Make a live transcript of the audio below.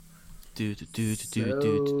Eyeballs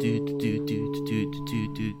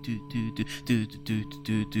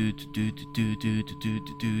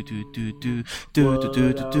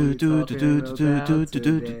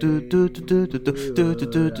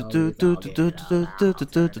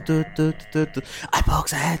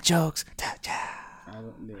and jokes. I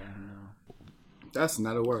don't know. That's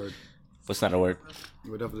not a word. What's not a word?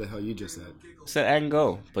 Whatever the hell you just said. Set and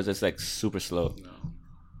go, but it's like super slow. No.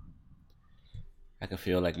 I can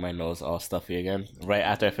feel like my nose all stuffy again right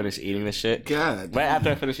after I finish eating this shit. God. Right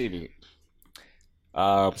after I finish eating it.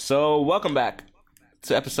 So welcome back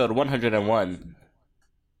to episode 101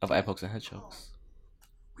 of Eye Pokes and Head Jokes.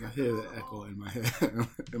 I hear the echo in my head.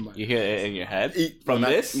 You hear it in your head from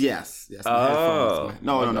not, this? Yes. My Oh. headphones.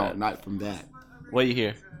 No, not from that. What do you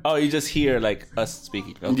hear? Oh, you just hear like us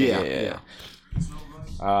speaking. Okay,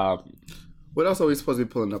 yeah. What else are we supposed to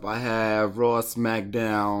be pulling up? I have Raw,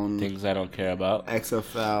 SmackDown, Things I don't care about.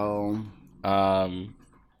 XFL.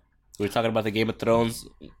 We're talking about the Game of Thrones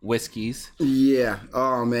whiskeys. Yeah.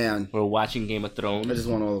 Oh man. We're watching Game of Thrones. I just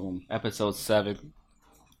want all of them. Episode 7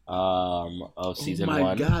 of season 1. Oh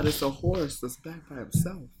my God! It's a horse that's back by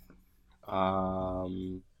himself.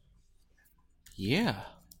 Yeah.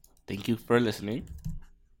 Thank you for listening.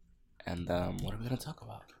 And what are we gonna talk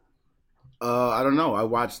about? I don't know. I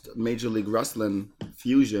watched Major League Wrestling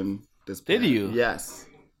Fusion this. Did you? Yes.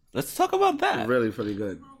 Let's talk about that. Really pretty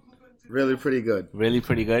good. Really pretty good. Really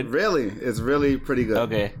pretty good? Really, it's really pretty good.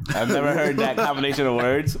 Okay. I've never heard that combination of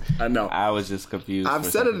words. I know. I was just confused. I've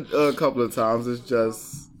said it a couple of times. It's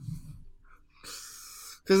just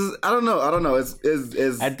because I don't know.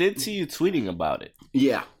 It's. I did see you tweeting about it.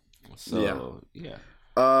 Yeah. So yeah.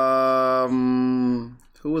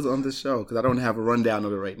 Who was on the show? Because I don't have a rundown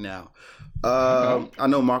of it right now. I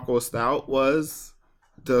know Marco Stout was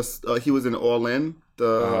he was in All In,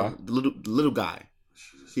 the little guy.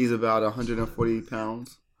 He's about 140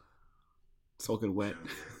 pounds, soaking wet.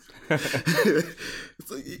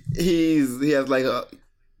 So he has like a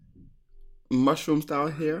mushroom style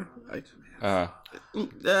hair.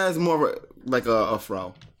 It's more of like a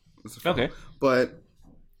fro. Okay. But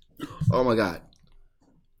oh my God,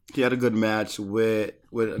 he had a good match with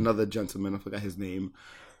another gentleman. I forgot his name.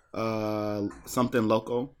 Something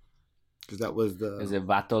Loco, because that was the. Is it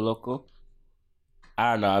Vato Loco?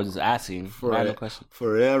 I don't know. I was just asking. Random question.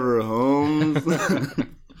 Forever Holmes.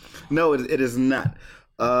 No, it is not.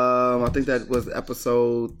 I think that was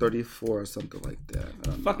episode 34 or something like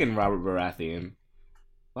that. Fucking Robert Baratheon.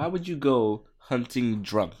 Why would you go hunting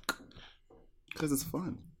drunk? Because it's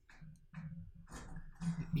fun.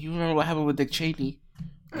 You remember what happened with Dick Cheney?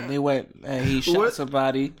 And they went, he shot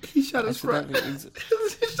somebody. He shot his friend. He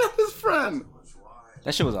shot his friend.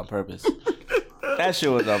 That shit was on purpose. That shit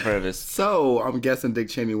was on purpose. So I'm guessing Dick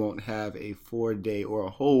Cheney won't have a 4-day or a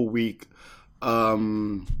whole week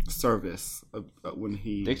service when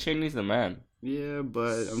he. Dick Cheney's the man. Yeah,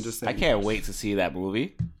 but I'm just saying. I can't wait to see that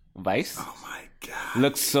movie, Vice. Oh my God,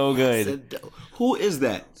 looks so good. Who is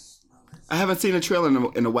that? I haven't seen a trailer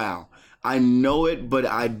in a while. I know it, but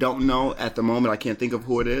I don't know at the moment. I can't think of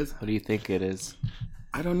who it is. What do you think it is?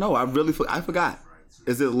 I don't know. I forgot.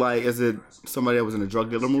 Is it somebody that was in a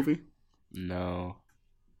drug dealer movie? No.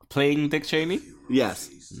 Playing Dick Cheney?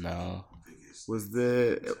 Yes. No. Was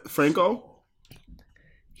the Franco?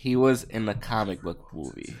 He was in the comic book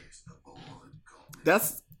movie.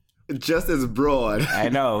 That's just as broad. I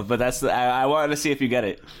know, but I wanted to see if you get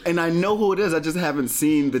it. And I know who it is. I just haven't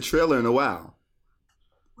seen the trailer in a while.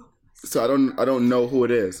 So I don't know who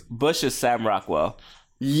it is. Bush is Sam Rockwell.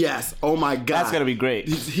 Yes. Oh my God. That's gonna be great.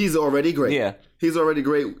 He's already great. Yeah. He's already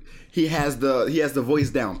great. He has the voice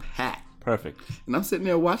down pat. Perfect. And I'm sitting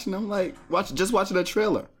there watching. I'm like, watching the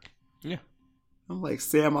trailer. Yeah. I'm like,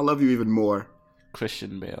 Sam, I love you even more.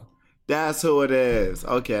 Christian Bale. That's who it is.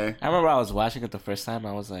 Okay. I remember I was watching it the first time.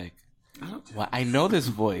 I was like, I know this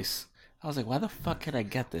voice. I was like, why the fuck can I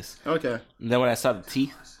get this? Okay. And then when I saw the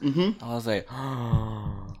teeth, I was like,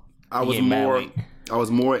 oh. I was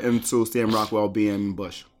more into Sam Rockwell being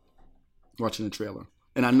Bush, watching the trailer.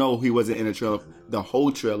 And I know he wasn't in the trailer, the whole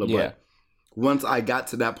trailer, but once I got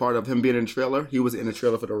to that part of him being in the trailer, he was in the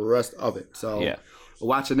trailer for the rest of it. So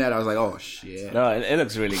watching that, I was like, oh, shit. No, it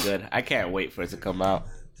looks really good. I can't wait for it to come out.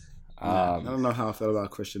 I don't know how I felt about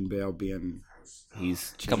Christian Bale being...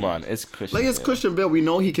 Come on, it's Christian Bale. Christian Bale. We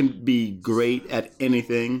know he can be great at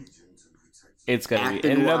anything. It's going to be.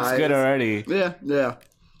 It looks good already. Yeah.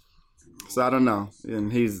 So I don't know.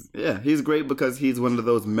 And he's great because he's one of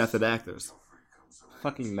those method actors.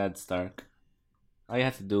 Fucking Ned Stark. All you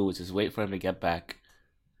have to do was just wait for him to get back,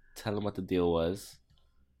 tell him what the deal was,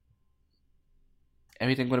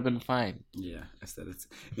 everything would have been fine. Yeah,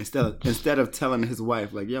 instead of telling his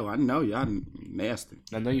wife like, "Yo, I know y'all nasty.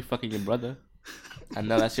 I know you fucking your brother. I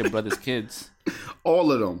know that's your brother's kids."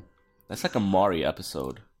 All of them. That's like a Maury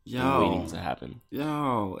episode. Waiting to happen.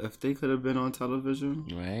 Yo, if they could have been on television,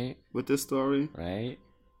 right, with this story, right.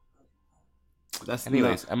 That's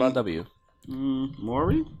anyways, MLW.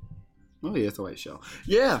 Maury? Oh yeah, it's a white show.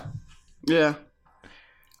 Yeah.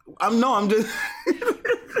 I'm just.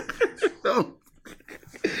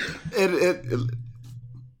 it.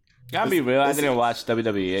 Gotta be real. I didn't watch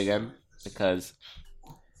WWE again because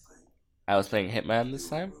I was playing Hitman this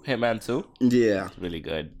time. Hitman 2. Yeah. It's really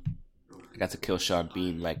good. I got to kill Sean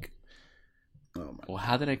Bean. Like, well,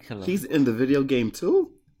 how did I kill him? He's in the video game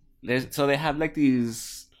too? So they have like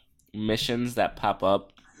these missions that pop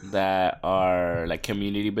up that are like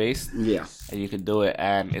community based. Yeah. And you can do it.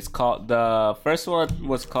 And it's called, the first one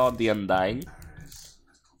was called The Undying.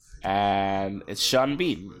 And it's Sean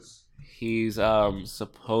Bean. He's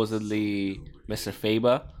supposedly Mr.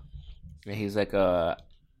 Faber. And he's like an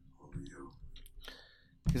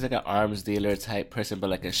arms dealer type person, but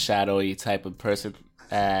like a shadowy type of person.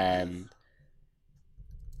 And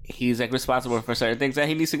he's like responsible for certain things that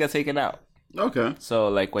he needs to get taken out. Okay. So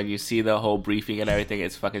like when you see the whole briefing and everything,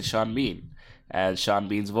 it's fucking Sean Bean and Sean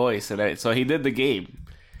Bean's voice, and so he did the game,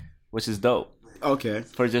 which is dope. Okay.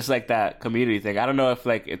 For just like that community thing. I don't know if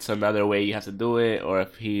like it's another way you have to do it or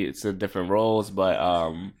if it's in different roles,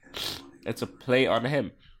 but it's a play on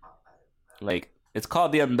him. Like it's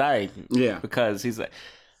called The Undying. Yeah. Because he's like,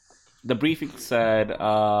 the briefing said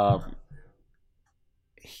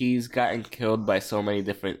he's gotten killed by so many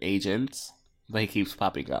different agents, but he keeps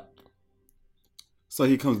popping up. So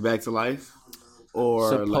he comes back to life? Or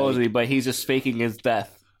supposedly, but he's just faking his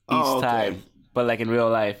death each time. But like in real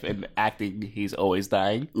life, in acting, he's always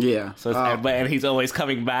dying. Yeah. So and he's always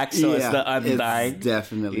coming back. So it's the undying. It's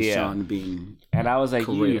definitely Sean Bean. And I was like,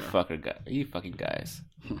 you fucking guys.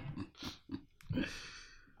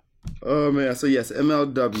 Oh man. So yes,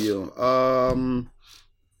 MLW.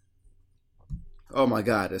 Oh my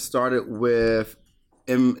God! It started with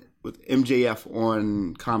MJF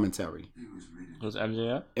on commentary. Was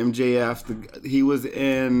MJF? MJF, he was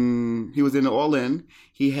in the All In.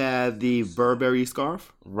 He had the Burberry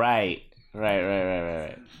scarf. Right.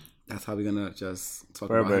 That's how we're gonna just talk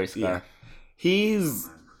Burberry about scarf. Yeah. He's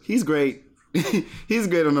great. He's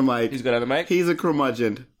great on the mic. He's good on the mic? He's a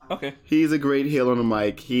curmudgeon. Okay. He's a great heel on the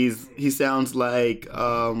mic. He sounds like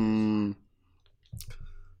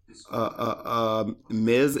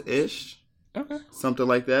Miz-ish. Okay. Something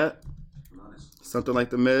like that. Something like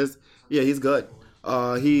the Miz. Yeah, he's good.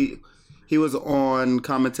 He was on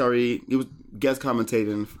commentary. He was guest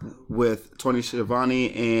commentating with Tony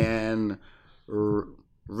Schiavone and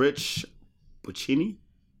Rich Buccini.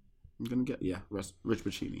 I'm gonna get Rich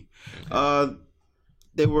Buccini.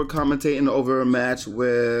 They were commentating over a match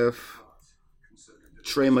with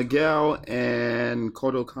Trey Miguel and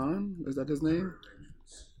Kodo Khan. Is that his name?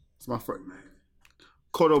 It's my friend.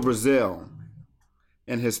 Kodo Brazil,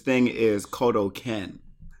 and his thing is Kodo Ken.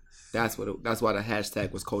 That's why the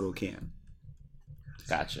hashtag was Kodo Ken.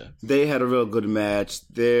 Gotcha. They had a real good match.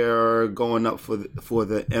 They're going up for the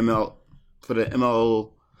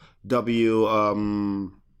MLW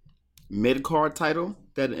mid card title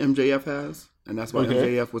that MJF has, and that's why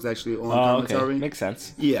MJF was actually on commentary. Okay. Makes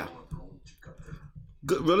sense. Yeah.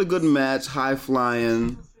 Good, really good match. High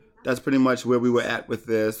flying. That's pretty much where we were at with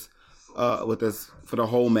this. For the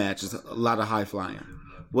whole match, it's a lot of high flying.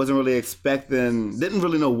 Wasn't really expecting. Didn't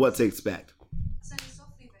really know what to expect.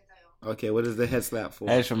 Okay, what is the head slap for?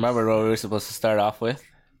 I just remembered what we were supposed to start off with.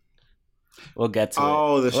 We'll get to it.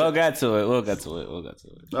 We'll get to it.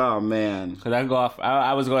 Oh man! Because I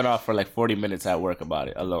was going off for like 40 minutes at work about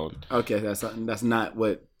it alone. Okay, that's not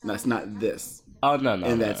this. Oh no!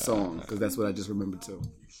 In that song, because that's what I just remembered too.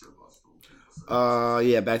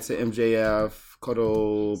 Yeah, back to MJF,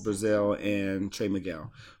 Kodo Brazil, and Trey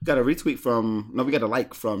Miguel. We got a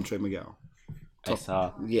like from Trey Miguel. I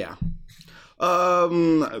saw. Yeah.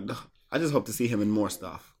 I just hope to see him in more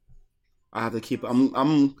stuff. I have to keep.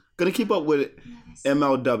 I'm gonna keep up with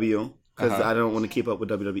MLW because I don't want to keep up with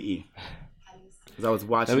WWE. Because I was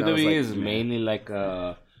watching. WWE is mainly like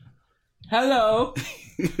a hello.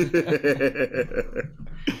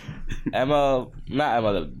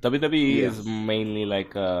 WWE is mainly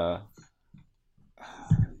like a.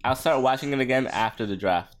 I'll start watching it again after the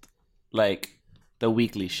draft, like the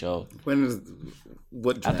weekly show. When is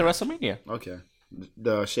what? Draft? After WrestleMania. Okay,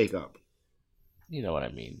 the shake up. You know what I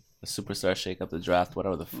mean. The Superstar Shake Up, the draft,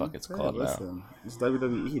 whatever the fuck it's called now. It's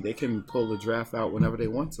WWE. They can pull the draft out whenever they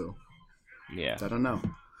want to. Yeah. I don't know.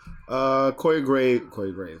 Corey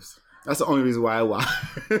Graves. That's the only reason why I watch.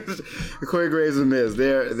 Corey Graves and Miz.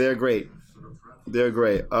 They're great. They're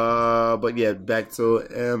great. But yeah, back to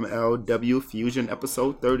MLW Fusion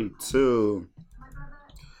episode 32.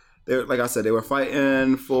 Like I said, they were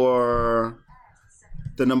fighting for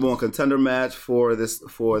the number one contender match for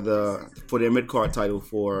their mid card title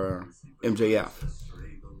for MJF.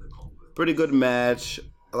 Pretty good match.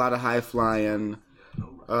 A lot of high flying.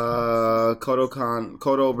 Kodo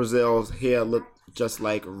Brazil's hair looked just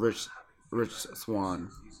like Rich Swann.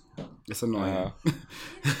 It's annoying.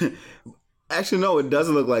 Actually, no, it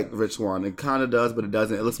doesn't look like Rich Swann. It kind of does, but it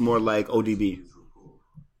doesn't. It looks more like ODB.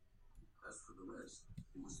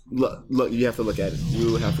 Look, you have to look at it.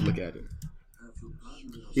 You have to look at it.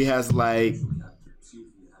 He has like,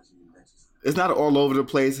 it's not all over the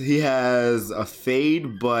place. He has a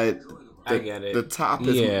fade, but I get it. The top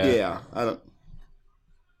is I don't.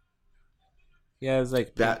 Yeah, it's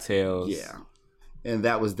like pigtails. Yeah, and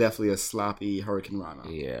that was definitely a sloppy Hurricane Rana.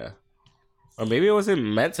 Yeah, or maybe it wasn't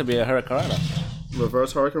meant to be a Hurricane Rana.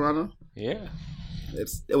 Reverse Hurricane Rana. Yeah,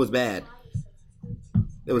 it was bad.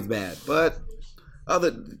 It was bad, but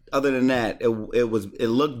other than that, it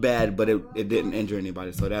looked bad, but it didn't injure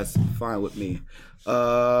anybody, so that's fine with me.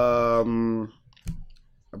 I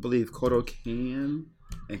believe Kodo can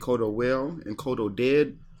and Kodo will and Kodo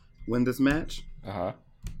did win this match.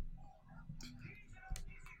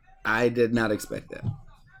 I did not expect that.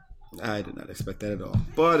 I did not expect that at all.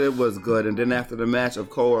 But it was good. And then after the match,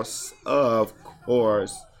 of course, Kodo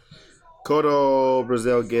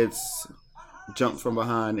Brazil gets jumped from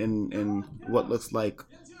behind in what looks like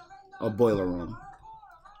a boiler room.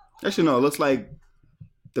 Actually, no, it looks like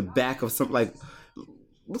the back of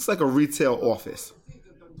looks like a retail office.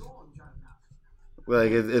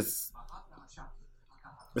 Like it's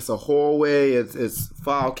a hallway. It's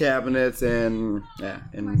file cabinets and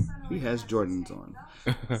he has Jordans on.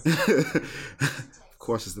 Of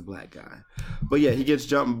course, it's the black guy, but yeah, he gets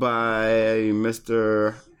jumped by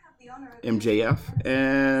Mr. MJF,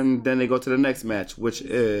 and then they go to the next match, which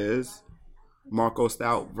is Marco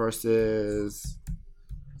Stout versus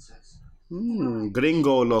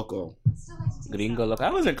Gringo Loco. Gringo Loco.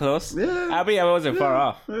 I wasn't close. Yeah, I mean, I wasn't far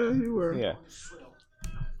off. Yeah, you were. Yeah,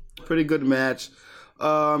 pretty good match.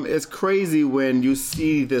 It's crazy when you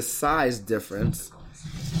see the size difference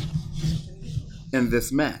in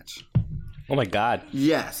this match. Oh my God.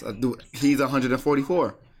 Yes, he's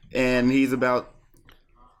 144, and he's about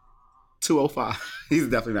 205. He's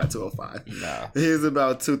definitely not 205. No. He's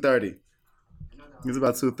about 230. He's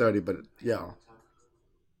about 230, but yo,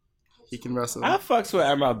 he can wrestle. I fucks with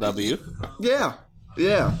MLW. Yeah.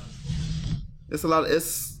 It's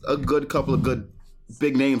a good couple of good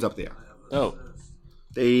big names up there. Oh.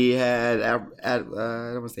 They had I don't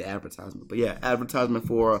want to say advertisement, but yeah, advertisement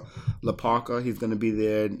for La Parka. He's going to be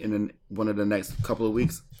there in one of the next couple of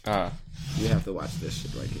weeks. You have to watch this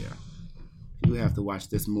shit right here. You have to watch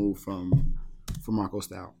this move from Marco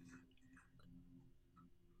Stout.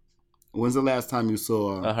 When's the last time you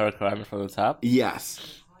saw a Hurricane from the top?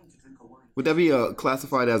 Yes. Would that be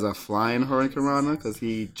classified as a flying Hurricane Rana because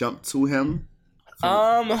he jumped to him?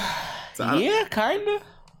 Yeah, kind of.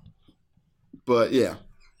 But yeah.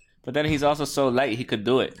 But then he's also so light he could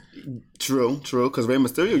do it. True. Because Rey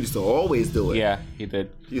Mysterio used to always do it. Yeah, he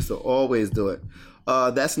did. He used to always do it.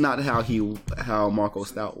 That's not how Marco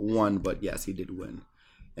Stout won, but yes, he did win.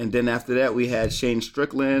 And then after that, we had Shane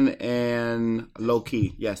Strickland and Low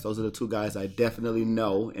Ki. Yes, those are the two guys I definitely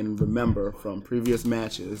know and remember from previous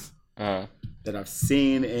matches that I've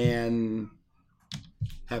seen and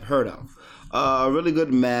have heard of. A really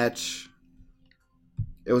good match.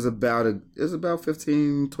 It was about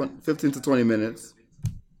 15 to 20 minutes.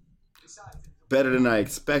 Better than I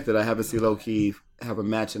expected. I haven't seen Low Ki have a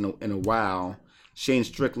match in a while. Shane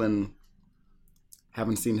Strickland,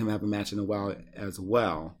 haven't seen him have a match in a while as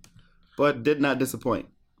well, but did not disappoint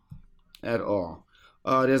at all.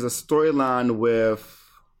 There's a storyline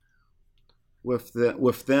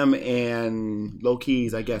with them and Low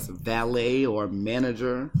Ki's, I guess, valet or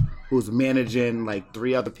manager, who's managing like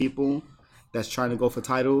 3 other people that's trying to go for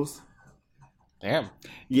titles. Damn.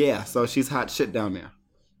 Yeah, so she's hot shit down there.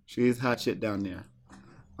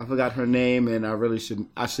 I forgot her name, and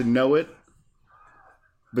I should know it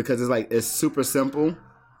because it's super simple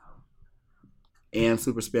and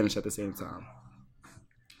super Spanish at the same time.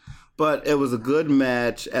 But it was a good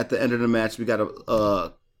match. At the end of the match, we got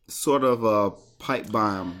a sort of a pipe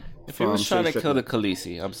bomb. If he was trying to kill the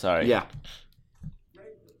Khaleesi, I'm sorry. Yeah.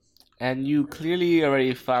 And you clearly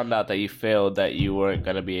already found out that you failed, that you weren't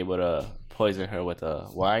going to be able to poison her with a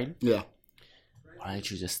wine. Yeah. Why didn't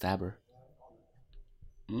you just stab her?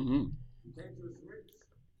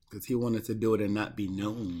 Because he wanted to do it and not be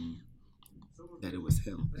known that it was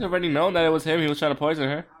him. It's already known that it was him. He was trying to poison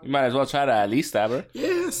her. You might as well try to at least stab her.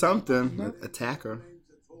 Yeah, something. Attack her.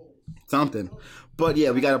 Something. But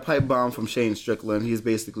yeah, we got a pipe bomb from Shane Strickland. He's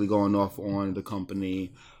basically going off on the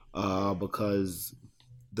company because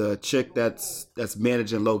the chick that's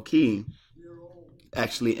managing low key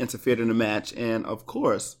actually interfered in the match, and of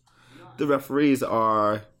course, the referees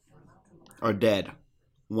are dead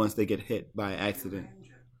once they get hit by accident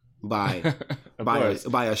by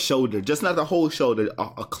a shoulder, just not the whole shoulder,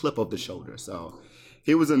 a clip of the shoulder. So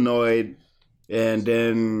he was annoyed, and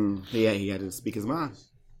then he had to speak his mind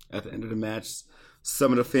at the end of the match.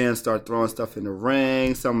 Some of the fans start throwing stuff in the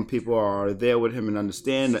ring. Some people are there with him and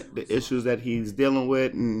understand the issues that he's dealing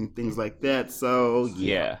with and things like that. So,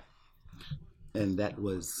 yeah. And that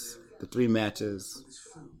was the 3 matches,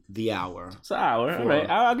 the hour. It's an hour. All right.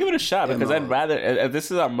 I'll give it a shot because I'd rather...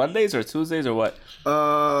 This is on Mondays or Tuesdays or what?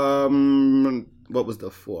 What was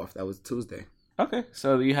the 4th? That was Tuesday. Okay,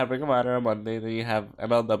 so you have Ring of Honor on Monday, then you have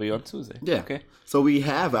MLW on Tuesday. Yeah. Okay. So we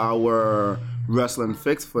have our wrestling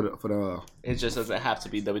fix for the. It just doesn't have to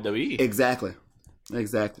be WWE. Exactly.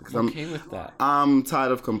 I'm okay with that. I'm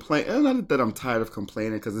tired of complaining. Not that I'm tired of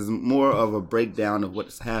complaining, because it's more of a breakdown of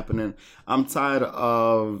what's happening. I'm tired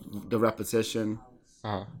of the repetition.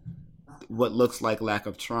 What looks like lack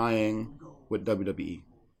of trying with WWE.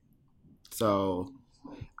 So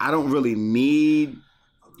I don't really need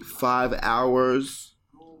 5 hours.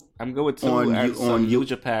 I'm good with 2 on New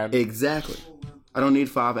Japan. Exactly. I don't need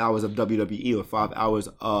 5 hours of WWE or 5 hours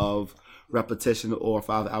of repetition or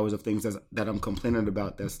 5 hours of things that I'm complaining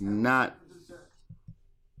about that's not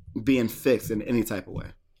being fixed in any type of way.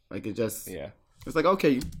 Like it just, it's like,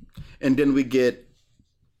 okay. And then we get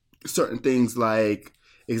certain things like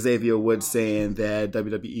Xavier Woods saying that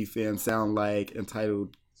WWE fans sound like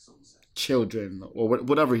entitled children or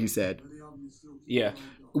whatever he said. Yeah.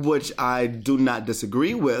 Which I do not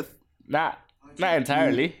disagree with. Not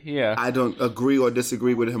entirely, yeah. I don't agree or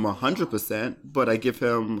disagree with him 100%, but I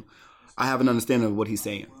have an understanding of what he's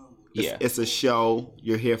saying. It's a show.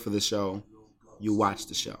 You're here for the show. You watch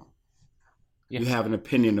the show. Yeah. You have an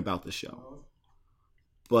opinion about the show.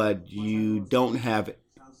 But you don't have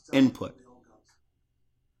input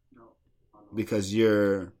because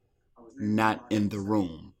you're not in the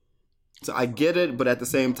room. So I get it, but at the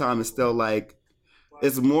same time, it's still like,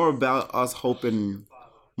 it's more about us hoping,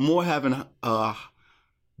 having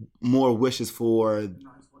more wishes for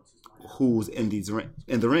who's in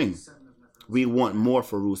the ring. We want more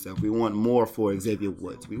for Rusev. We want more for Xavier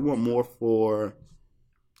Woods. We want more for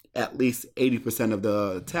at least 80% of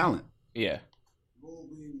the talent. Yeah.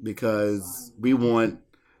 Because we want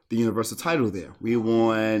the Universal title there. We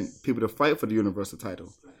want people to fight for the Universal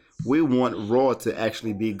title. We want Raw to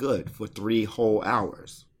actually be good for 3 whole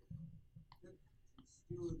hours.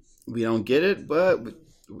 We don't get it, but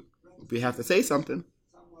we have to say something.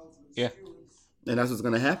 Yeah. And that's what's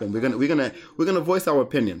gonna happen. We're gonna voice our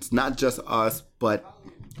opinions, not just us, but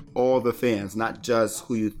all the fans, not just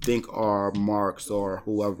who you think are marks or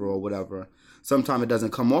whoever or whatever. Sometimes it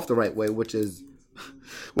doesn't come off the right way, which is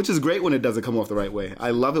great when it doesn't come off the right way.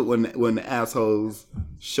 I love it when assholes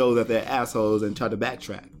show that they're assholes and try to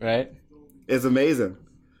backtrack. Right. It's amazing.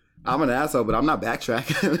 I'm an asshole, but I'm not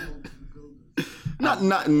backtracking.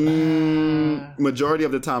 Majority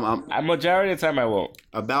of the time majority of the time I won't.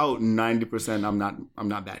 About 90% I'm not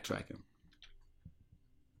backtracking.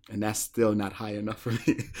 And that's still not high enough for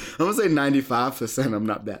me. I'm gonna say 95% I'm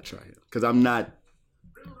not backtracking. Because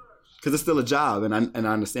it's still a job and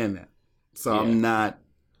I understand that. So yeah.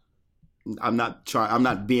 I'm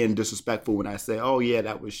not being disrespectful when I say, oh yeah,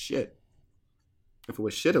 that was shit. If it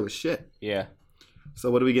was shit, it was shit. Yeah.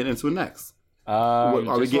 So what are we getting into next?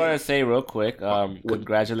 Want to say real quick,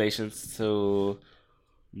 congratulations to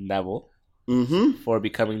Neville for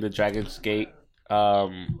becoming the Dragon's Gate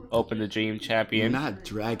Open the Dream champion. Not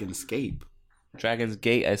Dragon's Gate. Dragon's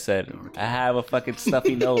Gate, I said. I have a fucking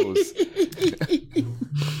stuffy nose.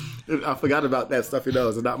 I forgot about that stuffy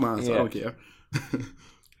nose. It's not mine, so I don't care.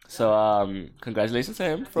 So, congratulations to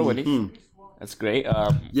him for winning. That's great.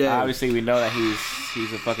 Obviously, we know that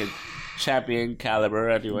he's a fucking champion caliber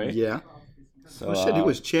anyway. Yeah. So, shit, he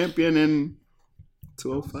was champion in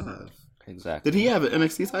 205. Exactly. Did he have an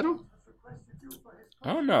NXT title?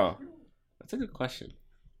 I don't know. That's a good question.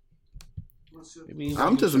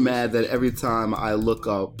 I'm just mad that every time I look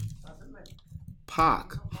up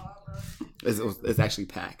Pac, it's actually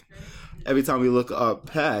Pac. Every time we look up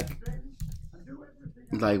Pac,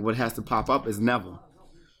 like what has to pop up is Neville,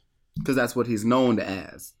 because that's what he's known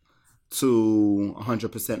as. to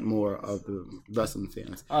 100% more of the wrestling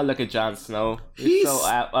fans. Oh, look at Jon Snow. He's so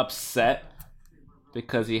upset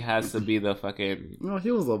because he has to be the fucking... No,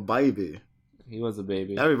 he was a baby. He was a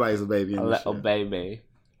baby. Everybody's a baby. A little baby.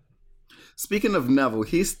 Speaking of Neville,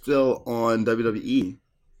 he's still on WWE.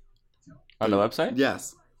 On the website?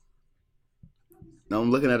 Yes. Now I'm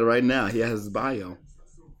looking at it right now. He has his bio.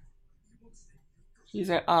 He's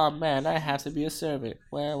like, oh man, I have to be a servant.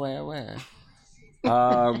 Where?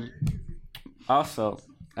 Also,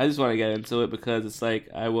 I just want to get into it because it's like,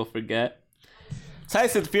 I will forget.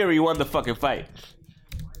 Tyson Fury won the fucking fight.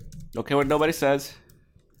 Don't care what nobody says.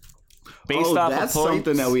 Based off that's of points,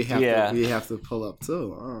 something that we have to pull up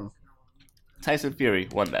too. Oh. Tyson Fury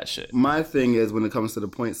won that shit. My thing is when it comes to the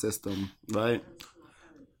point system, right?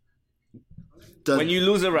 When you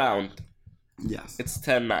lose a round, yes, it's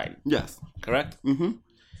 10-9. Yes. Correct? Mm-hmm.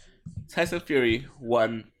 Tyson Fury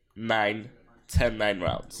won 10-9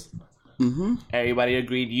 rounds. Mm-hmm. Everybody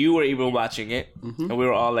agreed. You were even watching it. Mm-hmm. And we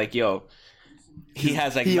were all like, yo, he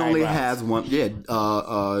has like 9 rounds. He only has one. Yeah.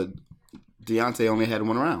 Deontay only had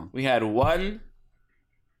 1 round. We had 1.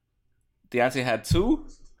 Deontay had 2.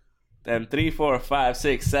 Then 3, 4, 5,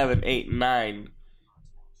 6, 7, 8, 9.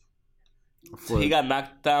 So he got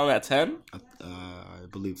knocked down at 10? I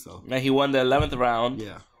believe so. And he won the 11th round.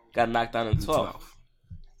 Yeah. Got knocked down in 12.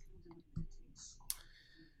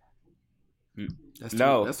 That's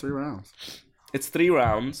 3 rounds. It's 3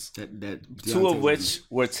 rounds. 2 of which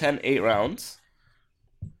were 10-8 rounds.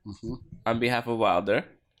 Mm-hmm. On behalf of Wilder.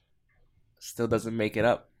 Still doesn't make it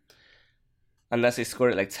up. Unless they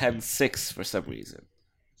scored it like 10-6 for some reason.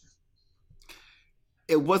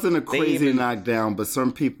 It wasn't a crazy knockdown, but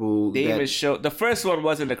some people... They even showed... The first one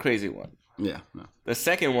wasn't a crazy one. Yeah, no. The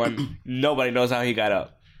second one, nobody knows how he got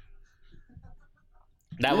up.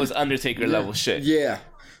 That was Undertaker level shit. Yeah.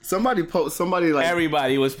 Somebody like...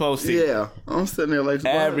 Everybody was posting. Yeah. I'm sitting there like...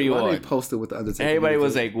 Everyone. Why they posted with the Undertaker? Everybody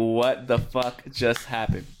was like, what the fuck just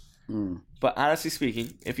happened? Mm. But honestly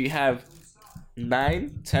speaking, if you have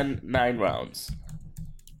 9 rounds,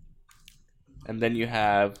 and then you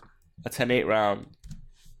have a 10-8 round,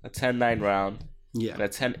 a 10-9 round, and a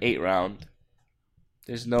 10-8 round,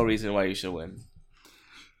 there's no reason why you should win.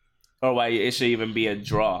 Or why it should even be a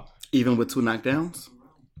draw. Even with 2 knockdowns?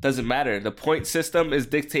 Doesn't matter. The point system is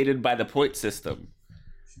dictated by the point system.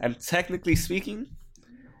 And technically speaking,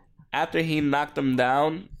 after he knocked him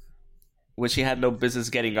down, which he had no business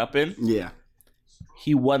getting up in,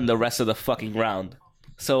 he won the rest of the fucking round.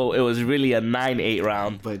 So it was really a 9-8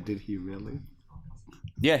 round. But did he really?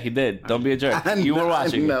 Yeah, he did. Don't be a jerk. You were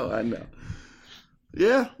watching. I know.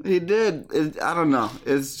 Yeah, he did. I don't know.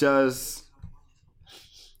 It's just...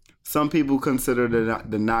 Some people consider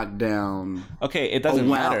the knockdown... Okay, it doesn't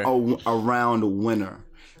matter. A round winner,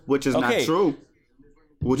 which is not true.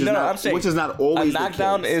 Which is not always a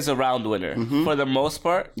knockdown is a round winner. Mm-hmm. For the most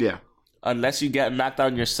part. Yeah. Unless you get knocked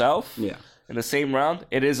down yourself. Yeah. In the same round,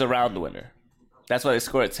 it is a round winner. That's why they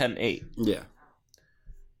score at 10-8. Yeah.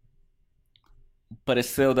 But it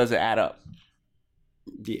still doesn't add up.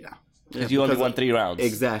 Yeah. Because you only won 3 rounds.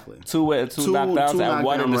 Exactly. Two knockdowns and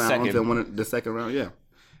 1 in the second. And 1 in the second round, yeah.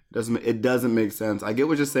 It doesn't make sense. I get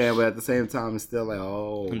what you're saying, but at the same time, it's still like,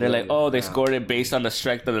 oh. And they're like, they scored it based on the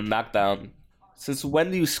strength of the knockdown. Since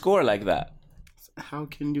when do you score like that? How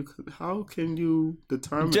can you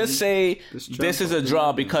determine? Just say this is a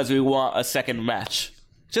draw because we want a second match.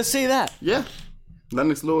 Just say that. Yeah.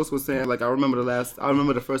 Lennox Lewis was saying, like, I remember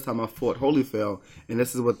the first time I fought Holyfield, and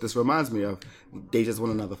this is what this reminds me of. They just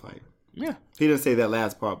won another fight. Yeah. He didn't say that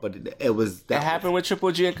last part, but it was that. It happened with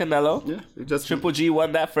Triple G and Canelo. Yeah. Triple G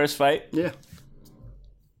won that first fight. Yeah.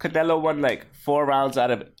 Canelo won like 4 rounds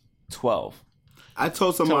out of 12. I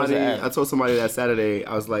told somebody that Saturday,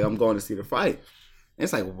 I was like, I'm going to see the fight. And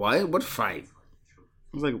it's like, what? What fight? I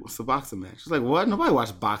was like, it's a boxing match. It's like, what? Nobody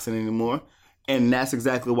watches boxing anymore. And that's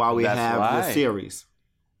exactly why we have the series.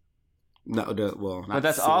 But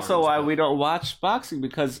that's also why we don't watch boxing,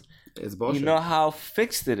 because it's bullshit. You know how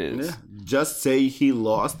fixed it is. Yeah. Just say he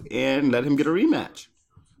lost and let him get a rematch.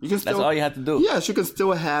 That's all you have to do. Yes, you can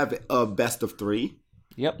still have a best of 3.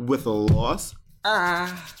 Yep. With a loss.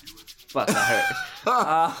 Fuck, that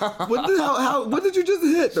hurt. What did you just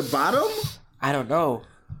hit? The bottom? I don't know.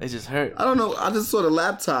 It just hurt. I don't know. I just saw the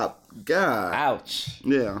laptop. God. Ouch.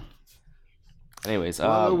 Yeah. Anyways, it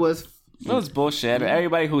was bullshit.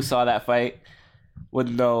 Everybody who saw that fight would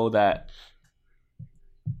know that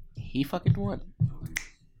he fucking won.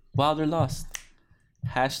 Wilder lost.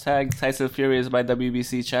 Hashtag Tyson Fury is my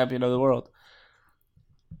WBC champion of the world.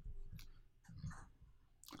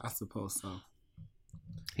 I suppose so.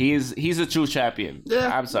 He's a true champion.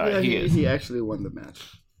 Yeah, I'm sorry. Yeah, he actually won the match.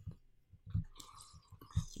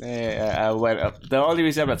 I went up. The only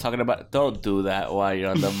reason I'm not talking about, don't do that while you're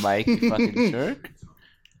on the mic, you fucking jerk.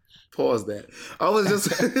 Pause that. I was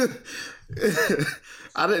just,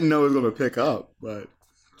 I didn't know it was gonna pick up, but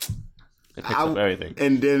it picks up everything.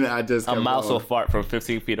 And then I just a mouse will fart from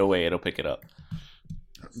 15 feet away. It'll pick it up.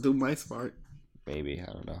 Do mice fart? Maybe, I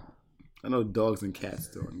don't know. I know dogs and cats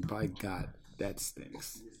do, and by God, that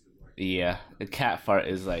stinks. Yeah, a cat fart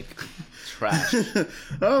is like trash.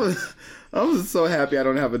 I'm so happy I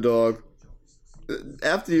don't have a dog.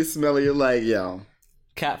 After you smell it, you're like, yo.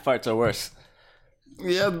 Cat farts are worse.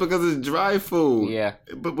 Yeah, because it's dry food. Yeah.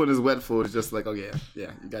 But when it's wet food, it's just like, oh, yeah, you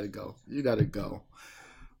gotta go. You gotta go.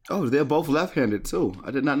 Oh, they're both left-handed, too. I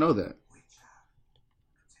did not know that.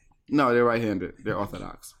 No, they're right-handed. They're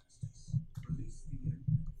Orthodox.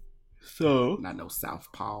 So? Not no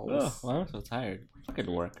southpaws. Oh, well, I'm so tired.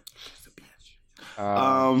 Fucking work.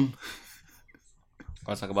 Want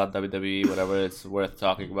to talk about WWE, whatever it's worth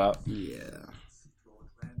talking about? Yeah.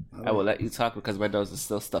 I will let you talk because my nose is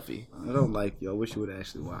still stuffy. I don't like you. I wish you would have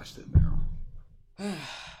actually watched it now.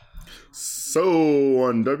 So,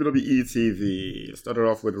 on WWE TV, it started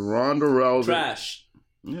off with Ronda Rousey. Trash.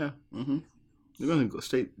 Yeah. Mm-hmm. You're gonna go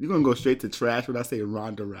straight to trash when I say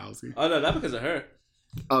Ronda Rousey. Oh no, not because of her.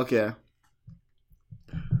 Okay.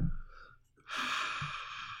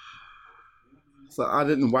 So I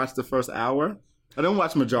didn't watch the first hour. I didn't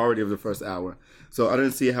watch majority of the first hour. So I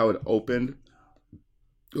didn't see how it opened.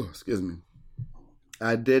 Oh, excuse me.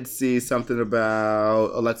 I did see something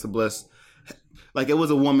about Alexa Bliss. Like, it was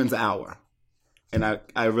a woman's hour. And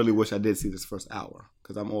I really wish I did see this first hour.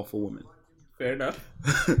 Because I'm all for women. Fair enough.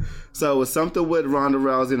 So it was something with Ronda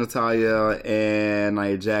Rousey, Natalya, and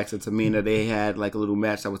Nia Jax and Tamina. They had like a little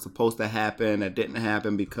match that was supposed to happen that didn't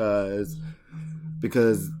happen because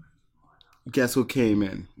guess who came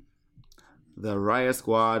in? The Riot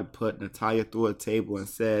Squad put Natalya through a table and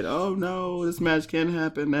said, "Oh no, this match can't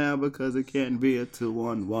happen now because it can't be a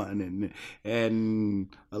 2-on-1."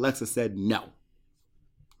 And Alexa said no.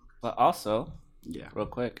 But also, yeah, real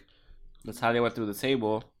quick, Natalya went through the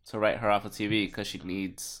table to write her off of TV because she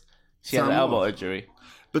has an elbow injury.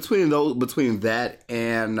 Between that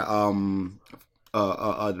and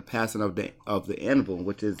the passing of the Anvil,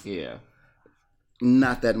 which is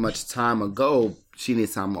not that much time ago, she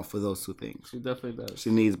needs time off for those two things. She definitely does.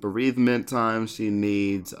 She needs bereavement time. She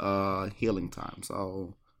needs healing time.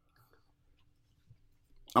 So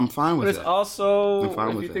I'm fine with it. But it's also,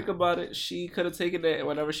 if you think about it, she could have taken it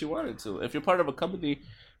whenever she wanted to. If you're part of a company,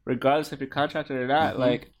 regardless if you're contracted or not,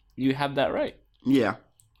 like, you have that right. Yeah.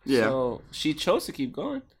 Yeah. So she chose to keep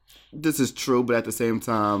going. This is true, but at the same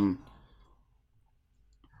time,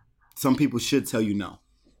 some people should tell you no.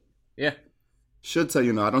 Yeah. Should tell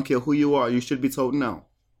you no. I don't care who you are. You should be told no.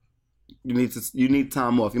 You need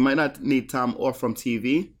time off. You might not need time off from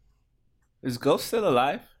TV. Is Ghost still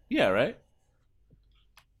alive? Yeah, right?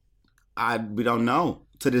 We don't know.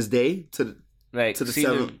 To this day, to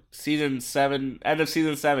the season 7, end of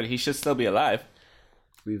season 7, he should still be alive.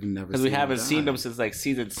 We've never because we haven't seen him since like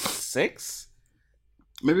season 6,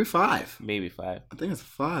 maybe 5. Maybe 5. I think it's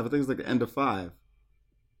 5. I think it's like the end of 5.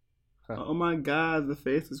 Huh. Oh my God, the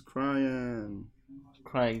face is crying.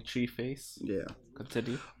 Crying tree face. Yeah.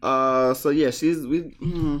 Continue. So yeah,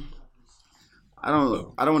 I don't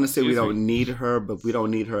want to say we don't need her, but we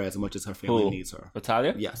don't need her as much as her family needs her.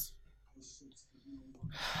 Natalya? Yes.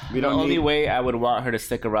 The only way I would want her to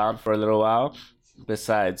stick around for a little while,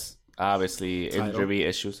 besides obviously injury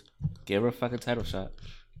issues, give her a fucking title shot.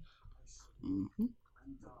 Mm-hmm.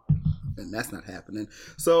 And that's not happening.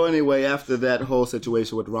 So anyway, after that whole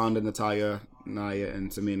situation with Ronda, Natalya, Nia,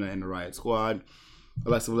 and Tamina and the Riot Squad,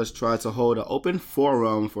 Alexa Bliss tried to hold an open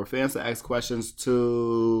forum for fans to ask questions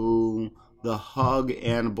to the Hug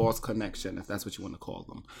and Boss Connection, if that's what you want to call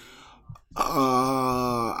them.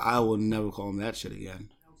 I will never call them that shit again.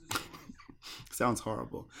 Sounds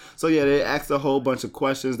horrible. So yeah, they asked a whole bunch of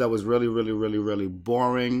questions that was really, really, really, really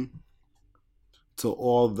boring. To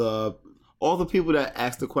all the people that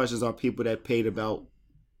asked the questions are people that paid about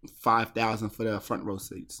 $5,000 for their front row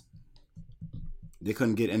seats. They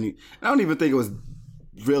couldn't get any. I don't even think it was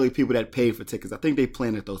really people that paid for tickets. I think they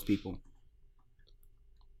planted those people.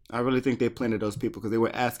 I really think they planted those people because they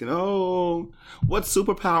were asking, "Oh, what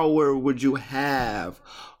superpower would you have?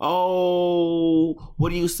 Oh, what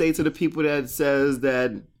do you say to the people that says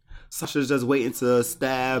that Sasha's just waiting to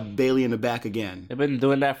stab Bayley in the back again?" They've been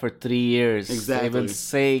doing that for 3 years. Exactly. They've been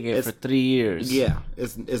saying it for 3 years. Yeah,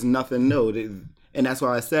 it's nothing new, and that's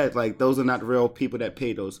why I said like those are not real people that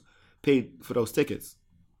paid for those tickets.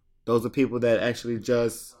 Those are people that actually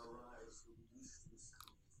just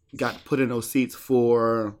got put in those seats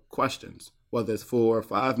for questions. whether it's 4 or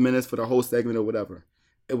 5 minutes for the whole segment or whatever.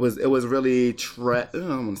 It was really trash. I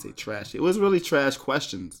don't want to say trash. It was really trash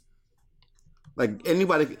questions. Like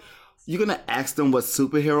anybody, you're gonna ask them what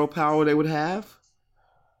superhero power they would have?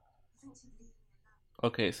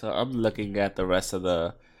 Okay, so I'm looking at the rest of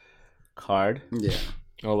the card. Yeah.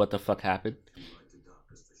 Oh, what the fuck happened?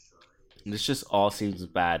 This just all seems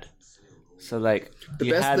bad. So like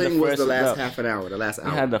the best thing was the last half an hour. The last hour.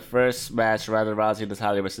 You had the first match, Ronda Rousey and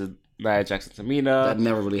Natalya versus Nia Jackson Tamina. That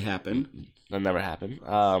never really happened. That never happened.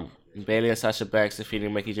 Bayley and Sasha Banks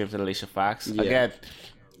defeating Mickie James and Alicia Fox. Yeah. Again,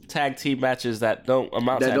 tag team matches that don't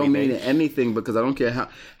amount to anything. That don't mean anything because I don't care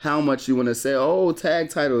how much you want to say, oh, tag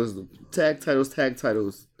titles.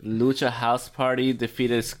 Lucha House Party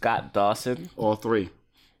defeated Scott Dawson. All three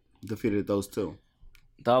defeated those two.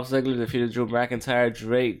 Dolph Ziggler defeated Drew McIntyre.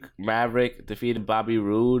 Drake Maverick defeated Bobby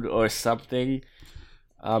Roode or something.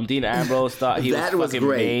 Dean Ambrose thought he was fucking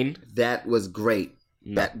Bane. That was great.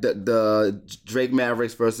 No. That the Drake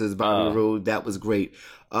Mavericks versus Bobby Roode, that was great.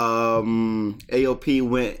 AOP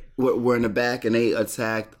were in the back and they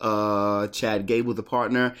attacked Chad Gable, the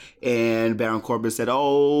partner, and Baron Corbin said,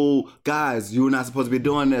 "Oh, guys, you were not supposed to be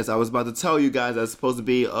doing this. I was about to tell you guys that's supposed to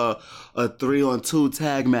be a 3-on-2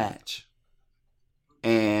 tag match."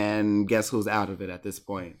 And guess who's out of it at this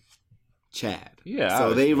point? Chad. Yeah.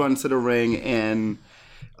 So they run to the ring and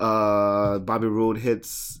Bobby Roode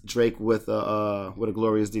hits Drake with a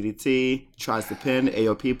glorious DDT, tries to pin.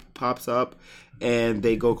 AOP pops up, and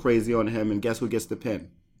they go crazy on him. And guess who gets the pin?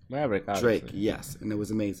 Maverick, obviously. Drake, yes, and it was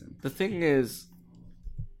amazing. The thing is,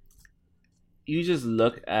 you just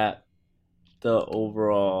look at the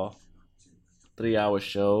overall 3-hour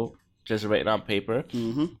show, just written on paper.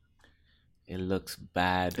 Mm-hmm. It looks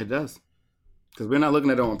bad. It does, because we're not looking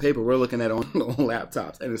at it on paper. We're looking at it on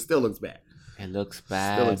laptops, and it still looks bad. It looks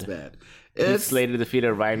bad. Still looks bad. Heath Slater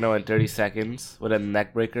defeated Rhino in 30 seconds with a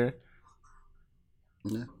neck breaker.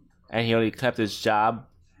 Yeah. And he only kept his job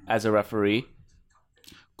as a referee.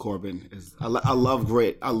 Corbin is. I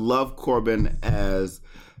love Corbin as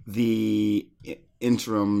the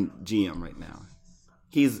interim GM right now.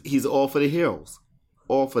 He's all for the heels.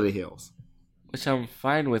 All for the heels. Which I'm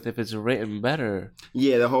fine with if it's written better.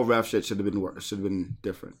 Yeah, the whole ref shit should have been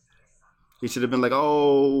different. He should have been like,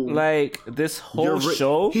 oh... Like, this whole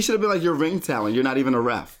show... He should have been like, you're ring talent. You're not even a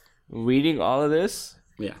ref. Reading all of this...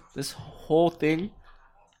 Yeah. This whole thing...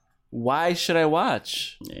 Why should I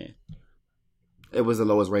watch? Yeah. It was the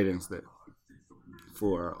lowest ratings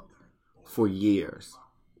for years.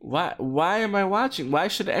 Why am I watching? Why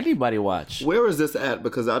should anybody watch? Where is this at?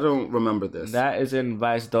 Because I don't remember this. That is in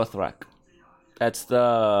Vice Dothrak. That's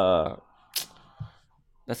the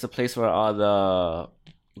place where all the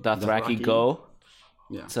Dothraki go.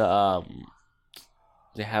 Yeah. To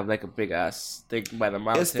they have like a big ass thing by the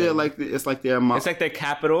mountain. It's like their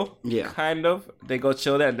capital. Yeah. Kind of. They go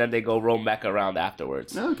chill there and then they go roam back around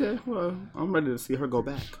afterwards. Okay, well, I'm ready to see her go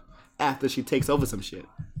back after she takes over some shit.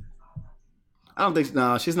 I don't think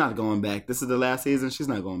she's not going back. This is the last season. She's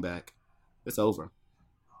not going back. It's over.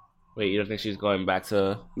 Wait, you don't think she's going back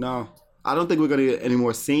to? No, I don't think we're gonna get any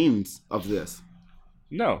more scenes of this.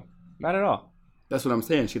 No, not at all. That's what I'm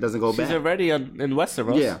saying. She doesn't go back. She's already in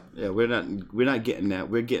Westeros. Yeah. We're not getting that.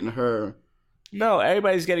 We're getting her. No,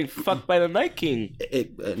 everybody's getting fucked by the Night King.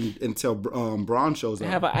 Until Braun shows up.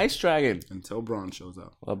 They have an ice dragon. Until Braun shows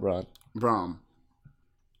up. Well, Braun.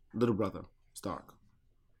 Little brother. Stark.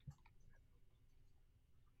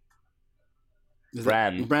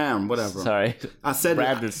 Bran, whatever. Sorry. I said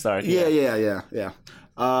Brandon Stark. Yeah.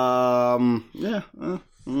 But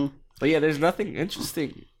yeah, there's nothing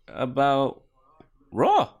interesting about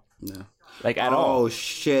Raw. No. Like at all. Oh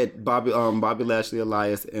shit. Bobby Lashley,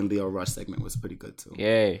 Elias, and Leo Rush segment was pretty good too.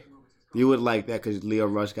 Yay. You would like that because Leo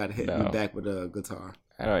Rush got hit in the back with a guitar.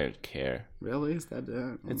 I don't even care. Really? Is that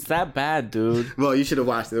bad? It's that bad, dude. Well, you should have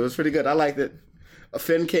watched it. It was pretty good. I liked it.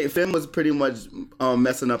 Finn was pretty much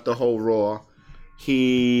messing up the whole Raw.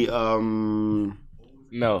 No,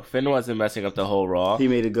 Finn wasn't messing up the whole Raw. He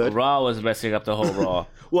made it good. Raw was messing up the whole Raw.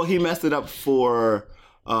 Well, he messed it up for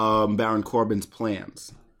Baron Corbin's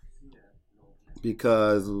plans.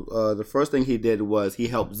 Because the first thing he did was he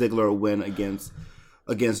helped Ziggler win against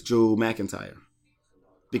Drew McIntyre.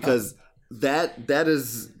 Because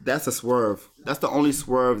that's a swerve. That's the only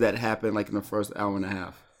swerve that happened like in the first hour and a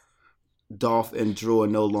half. Dolph and Drew are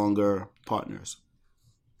no longer partners.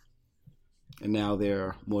 And now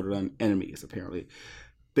they're mortal enemies, apparently.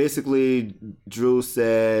 Basically, Drew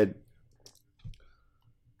said,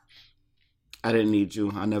 I didn't need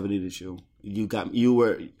you. I never needed you.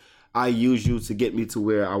 I used you to get me to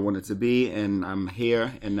where I wanted to be, and I'm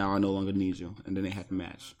here, and now I no longer need you. And then they had the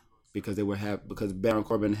match. because because Baron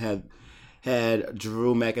Corbin had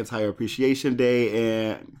Drew McIntyre Appreciation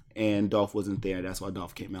Day and Dolph wasn't there. That's why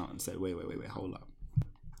Dolph came out and said, wait, hold up.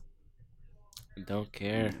 Don't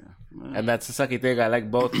care. Yeah. And that's the sucky thing. I like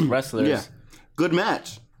both wrestlers. Yeah. Good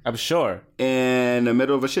match. I'm sure. In the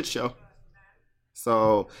middle of a shit show.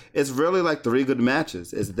 So it's really like 3 good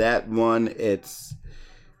matches. It's that one. It's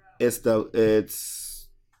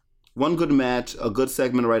one good match, a good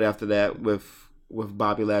segment right after that with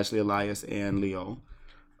Bobby Lashley, Elias, and Leo.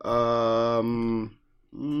 Dean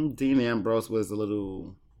Ambrose was a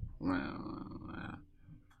little. I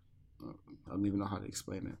don't even know how to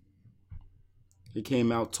explain it. He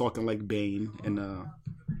came out talking like Bane in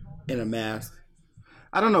a mask.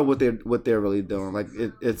 I don't know what they're really doing. Like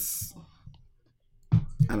it's.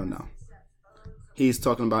 I don't know. He's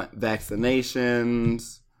talking about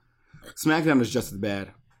vaccinations. SmackDown is just as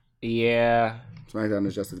bad. Yeah. SmackDown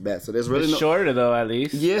is just as bad. So there's really it's shorter though, at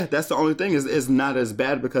least. Yeah, that's the only thing. It's not as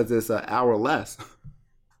bad because it's an hour less.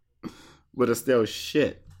 But it's still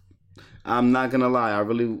shit. I'm not gonna lie. I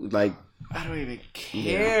really like. I don't even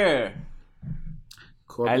care.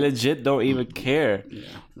 Yeah. I legit don't even care. Yeah.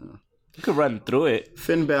 You could run through it.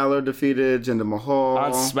 Finn Balor defeated Jinder Mahal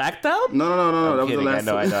on SmackDown. No. That kidding. was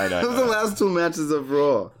the last. I know. That was the last 2 matches of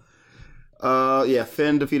Raw. Yeah,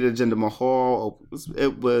 Finn defeated Jinder Mahal.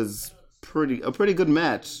 It was a pretty good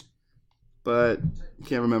match, but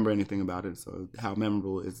can't remember anything about it. So how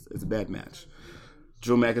memorable is a bad match.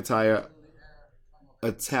 Drew McIntyre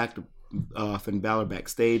attacked Finn Balor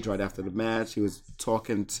backstage right after the match. He was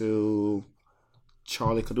talking to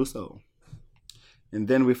Charlie Caruso. And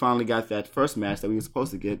then we finally got that first match that we were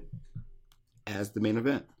supposed to get as the main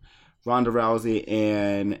event. Ronda Rousey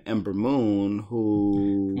and Ember Moon,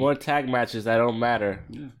 who... More tag matches that don't matter.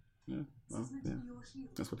 Yeah. Well, yeah.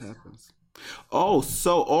 That's what happens. Oh,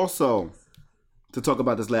 so also, to talk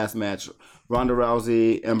about this last match, Ronda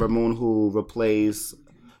Rousey, Ember Moon, who replaced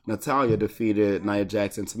Natalya, defeated Nia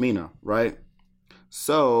Jax and Tamina, right?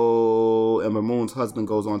 So, Ember Moon's husband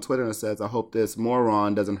goes on Twitter and says, I hope this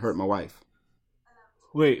moron doesn't hurt my wife.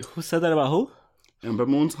 Wait, who said that about who? Ember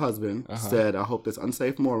Moon's husband said, I hope this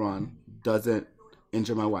unsafe moron doesn't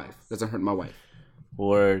injure my wife, doesn't hurt my wife.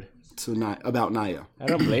 Word. About Nia. I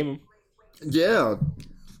don't blame him. Yeah,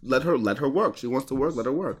 let her work. She wants to work, let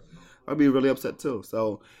her work. I'd be really upset too.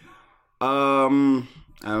 So, I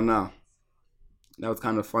don't know. That was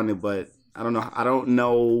kind of funny, but I don't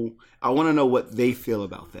know. I want to know what they feel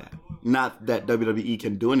about that. Not that WWE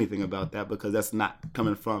can do anything about that because that's not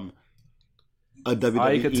coming from a WWE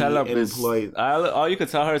all you could tell employee. All you could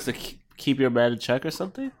tell her is to keep your man in check or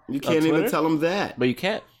something. You can't even tell him that. But you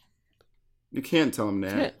can't. You can't tell him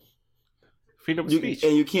that. You can't. Freedom of speech.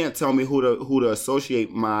 And you can't tell me who to associate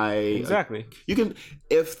my... Exactly. You can...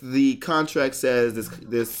 If the contract says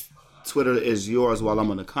this Twitter is yours while I'm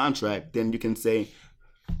on the contract, then you can say,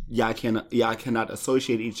 y'all cannot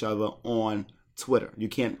associate each other on Twitter. You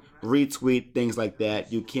can't retweet things like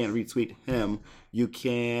that. You can't retweet him. You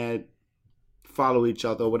can't follow each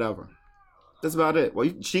other or whatever. That's about it. Well,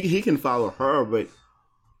 he can follow her, but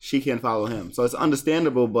she can't follow him. So it's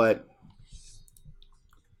understandable, but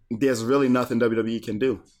there's really nothing WWE can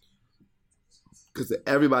do. Because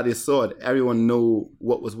everybody saw it. Everyone knew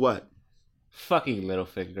what was what. Fucking little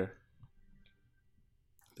finger.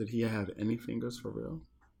 Did he have any fingers for real?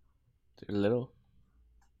 Little?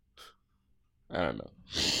 I don't know.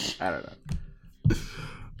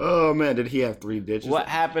 Oh man, did he have 3 digits? What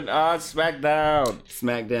happened on SmackDown?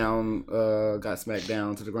 SmackDown got smacked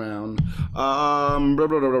down to the ground. I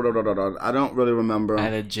don't really remember. I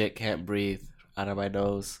legit can't breathe out of my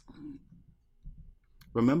nose.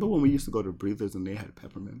 Remember when we used to go to Breathers and they had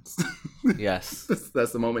peppermints? Yes.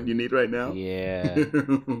 That's the moment you need right now? Yeah.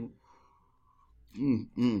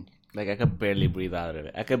 Like I could barely breathe out of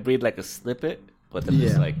it. I could breathe like a snippet, but then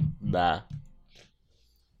it's like, nah.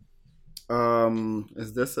 Gonzo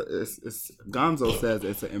says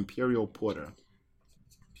it's an Imperial Porter.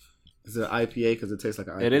 Is it an IPA because it tastes like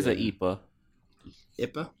an IPA? It is an IPA.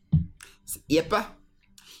 IPA? It's IPA?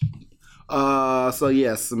 So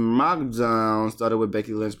yes, SmackDown started with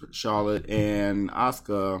Becky Lynch, Charlotte, and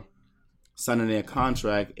Asuka signing their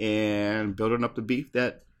contract and building up the beef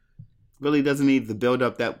that really doesn't need the build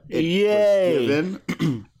up that it was given.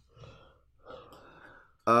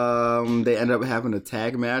 They ended up having a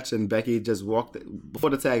tag match, and Becky just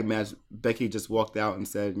before the tag match. Becky just walked out and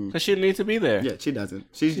said, "Cause she didn't need to be there." Yeah, she doesn't.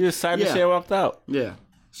 She just signed the shit and walked out. Yeah,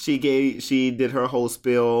 she did her whole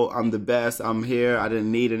spiel. I'm the best. I'm here. I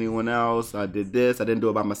didn't need anyone else. I did this. I didn't do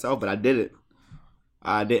it by myself, but I did it.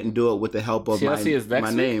 I didn't do it with the help of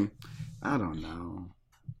my name. I don't know.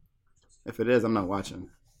 If it is, I'm not watching.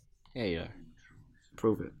 Yeah, you are.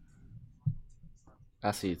 Prove it.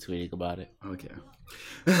 I see you tweeting about it. Okay.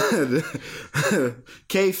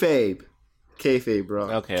 Kayfabe. Kayfabe, bro.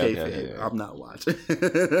 Okay. I'm not watching.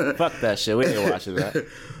 Fuck that shit. We ain't watching that.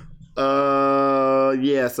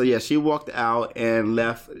 Yeah, she walked out and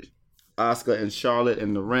left Asuka and Charlotte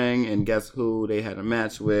in the ring, and guess who they had a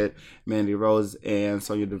match with? Mandy Rose and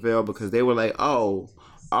Sonya Deville, because they were like, oh,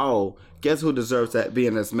 guess who deserves to be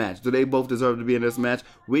in this match? Do they both deserve to be in this match?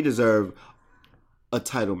 We deserve a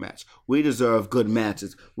title match. We deserve good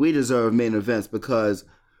matches. We deserve main events, because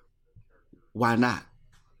why not?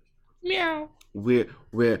 Meow. We're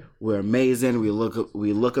amazing. We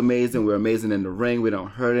look amazing. We're amazing in the ring. We don't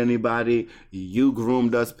hurt anybody. You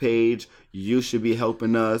groomed us, Paige. You should be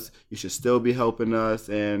helping us. You should still be helping us.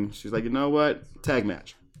 And she's like, you know what? Tag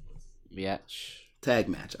match. Tag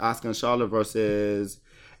match. Asuka and Charlotte versus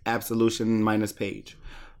Absolution minus Paige.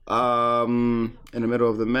 In the middle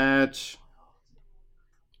of the match,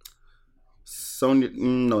 Mandy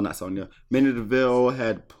Deville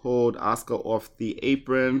had pulled Asuka off the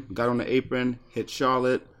apron, got on the apron, hit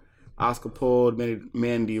Charlotte. Asuka pulled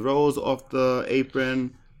Mandy Rose off the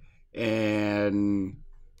apron, and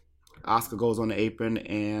Asuka goes on the apron,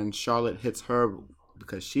 and Charlotte hits her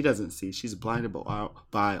because she doesn't see. She's blinded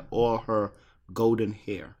by all her golden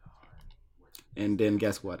hair. And then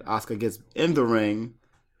guess what? Asuka gets in the ring,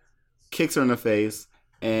 kicks her in the face,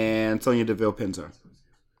 and Sonya Deville pins her.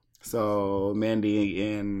 So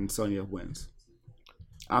Mandy and Sonya wins.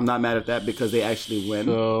 I'm not mad at that because they actually win.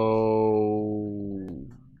 So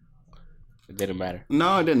it didn't matter.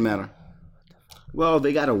 No, it didn't matter. Well,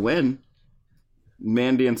 they got to win.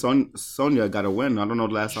 Mandy and Sonya got to win. I don't know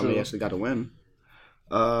the last time they actually got to win.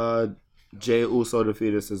 Jey Uso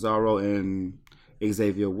defeated Cesaro and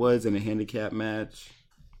Xavier Woods in a handicap match.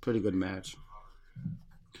 Pretty good match.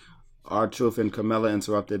 R-Truth and Carmella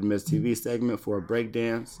interrupted Miz TV segment for a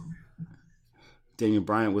breakdance. Daniel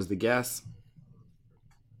Bryan was the guest.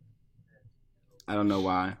 I don't know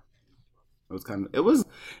why. It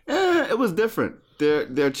was different.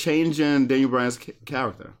 They're changing Daniel Bryan's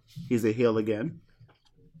character. He's a heel again.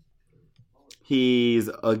 He's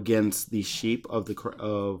against the sheep of the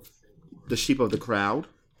crowd.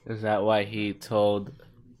 Is that why he told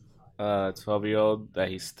 12-year-old that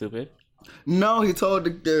he's stupid? No, he told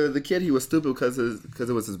the kid he was stupid because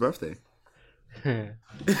it was his birthday. I'm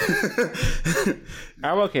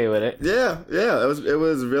okay with it. Yeah. It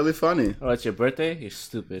was really funny. Oh, it's your birthday? You're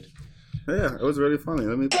stupid. Yeah, it was really funny.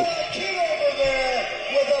 Let me. Got a kid over there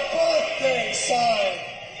with a birthday sign.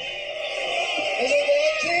 Is it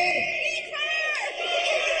that kid?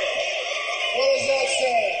 What does that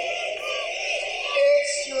say?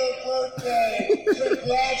 It's your birthday.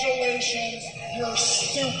 Congratulations. You're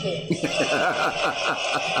stupid.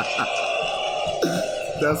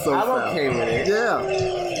 That's so I'm foul. okay with it.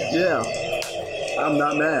 Yeah. I'm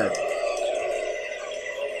not mad.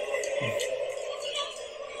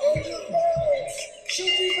 And your parents should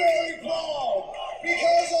be very proud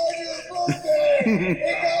because on your birthday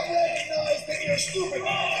it got recognized that you're stupid.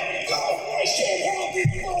 God wish you happy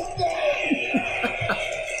birthday.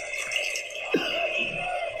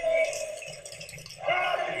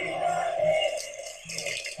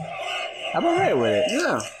 I'm alright with it.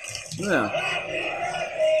 Yeah.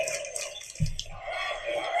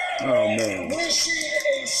 Oh man. Wishing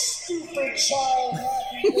a stupid child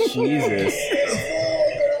happy birthday Jesus. is more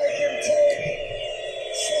than I can take.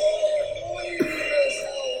 So I'm leaving this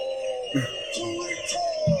hellhole to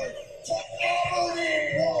return to Aberdeen,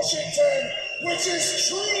 Washington, which is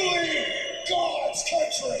truly God's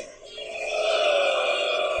country.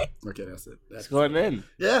 Okay, that's it. It's going in.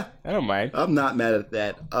 Yeah. I don't mind. I'm not mad at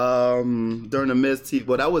that. During the Miz TV,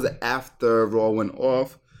 well, that was after Raw went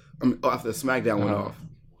off. After SmackDown went off.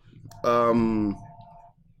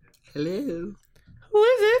 Hello. Who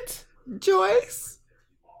is it? Joyce.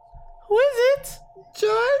 Who is it?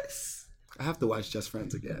 Joyce. I have to watch Just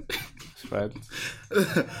Friends again. Friends.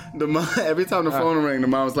 The mom, every time the phone rang, the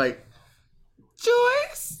mom was like,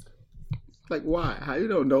 Joyce. Like, why? How you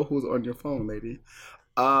don't know who's on your phone, lady?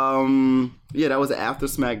 Yeah, that was after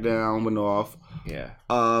SmackDown went off. Yeah.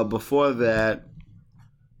 Before that,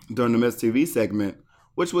 during the Miz TV segment,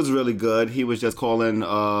 which was really good, he was just calling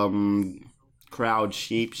crowd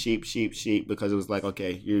sheep because it was like,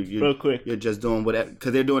 okay, Real quick. you're just doing whatever,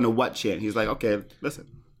 because they're doing the what chant. He's like, okay, listen.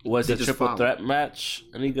 Was They the just triple follow. threat match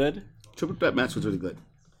any good? Triple threat match was really good.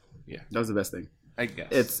 Yeah. That was the best thing. I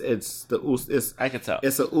guess. It's the it's I can tell.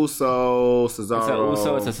 it's a Uso, Cesaro. It's a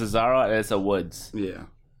Uso, it's a Cesaro, and it's a Woods. Yeah.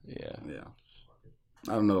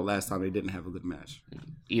 I don't know the last time they didn't have a good match.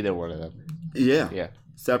 Either one of them. Yeah.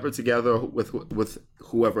 Separate together with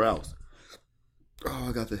whoever else. Oh,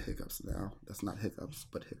 I got the hiccups now. That's not hiccups,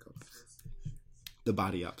 but hiccups. The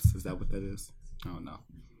body ups. Is that what that is? I don't know.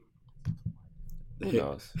 Who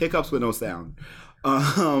knows? Hiccups with no sound.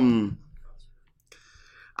 I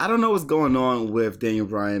don't know what's going on with Daniel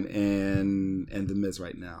Bryan and The Miz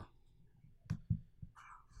right now.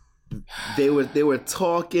 They were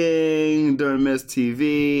talking during Miz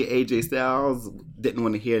TV. AJ Styles didn't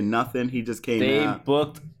want to hear nothing. He just came out. They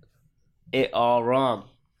booked it all wrong.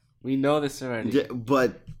 We know this already. Yeah,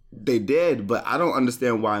 but they did. But I don't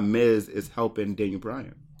understand why Miz is helping Daniel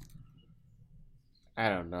Bryan. I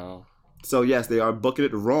don't know. So yes, they are booking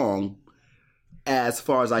it wrong. As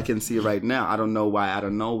far as I can see right now, I don't know why out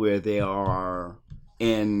of nowhere they are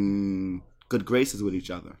in good graces with each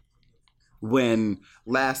other. When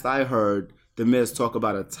last I heard The Miz talk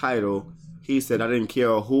about a title, he said, I didn't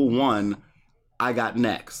care who won, I got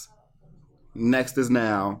next. Next is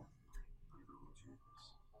now.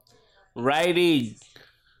 Writing.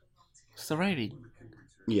 What's the writing?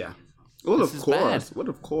 Yeah. Well, This of is course. bad. Well,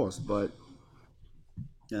 of course, but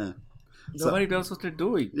yeah. Nobody knows what they're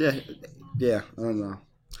doing. Yeah, I don't know.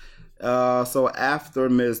 So after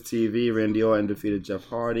Miz TV, Randy Orton defeated Jeff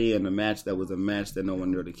Hardy in a match that was a match that no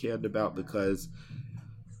one really cared about because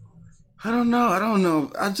I don't know.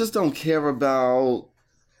 I just don't care about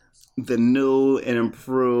the new and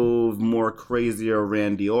improved, more crazier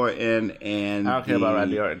Randy Orton and I don't care about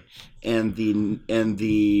Randy Orton. and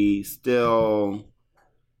the still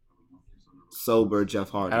sober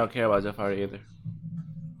Jeff Hardy. I don't care about Jeff Hardy either.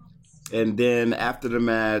 And then after the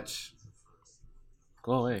match,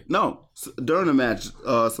 Go away. no, during the match,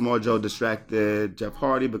 Samoa Joe distracted Jeff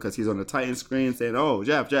Hardy because he's on the Titan screen saying, "Oh,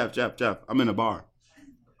 Jeff, I'm in a bar.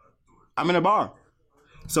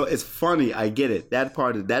 So it's funny. I get it. That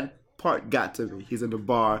part got to me. He's in the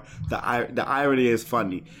bar. The irony is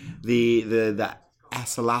funny. The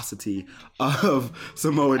assolocity of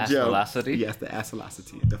Samoa Joe. Assolocity? Yes, the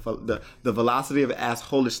assolocity. The velocity of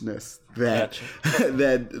assholishness that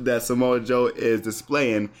that Samoa Joe is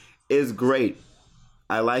displaying is great.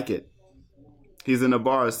 I like it. He's in the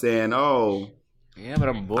bar saying, "Oh, Yeah, but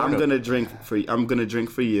I'm bored. I'm gonna drink for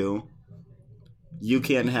you. You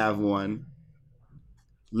can't have one.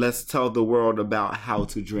 Let's tell the world about how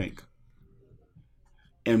to drink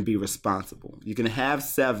and be responsible. You can have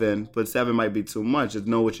 7, but 7 might be too much. Just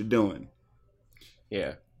know what you're doing.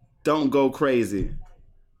 Yeah. Don't go crazy.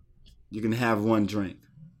 You can have 1 drink.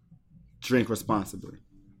 Drink responsibly."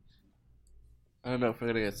 I don't know if we're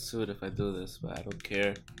gonna get sued if I do this, but I don't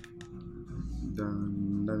care.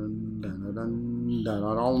 Dun, dun, dun, dun,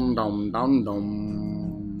 dun, dun, dun, dun.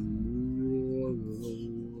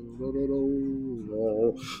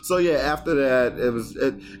 So yeah, after that,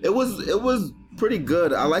 it was pretty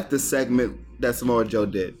good. I like the segment that Samoa Joe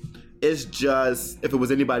did. It's just, if it was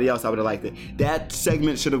anybody else, I would have liked it. That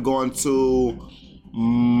segment should have gone to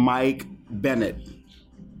Mike Bennett.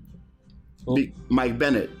 Mike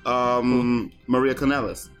Bennett. Maria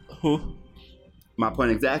Kanellis. Who? My point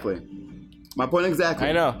exactly. I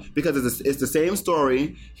know. Because it's the same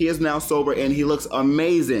story. He is now sober and he looks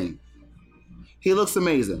amazing.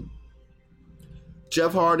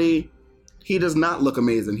 Jeff Hardy, he does not look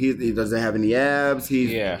amazing. He doesn't have any abs.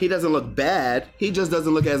 He doesn't look bad. He just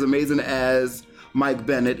doesn't look as amazing as Mike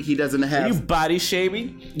Bennett. He doesn't have... Are you body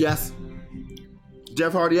shaming? Yes.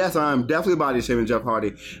 Jeff Hardy, yes, I'm definitely body shaming Jeff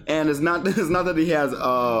Hardy. And it's not that he has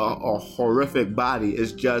a horrific body.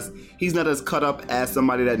 It's just he's not as cut up as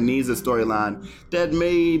somebody that needs a storyline that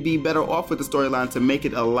may be better off with the storyline to make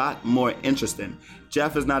it a lot more interesting.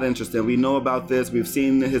 Jeff is not interesting. We know about this. We've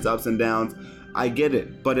seen his ups and downs. I get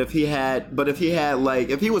it. But if he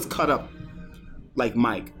was cut up like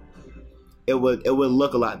Mike, it would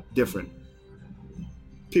look a lot different.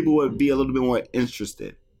 People would be a little bit more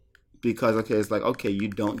interested. Because, okay, it's like, okay, you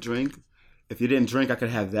don't drink. If you didn't drink, I could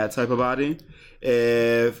have that type of body.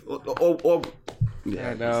 Yeah,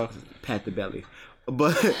 I know. Pat the belly.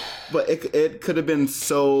 But it could have been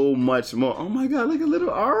so much more. Oh my God, look at little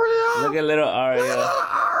Aria. Look at little Aria.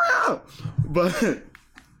 But,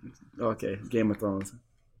 okay, Game of Thrones.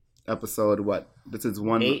 Episode what? This is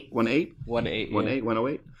 1-8? 1-8? 1-8. 1-8?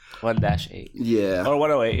 108? 1-8. Yeah. Or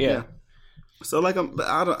 108, yeah. So, like,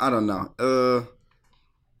 I don't know.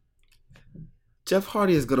 Jeff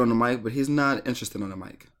Hardy is good on the mic, but he's not interested on the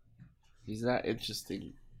mic. He's not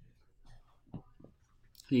interesting.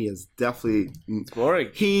 He is definitely... It's boring.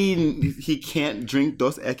 He can't drink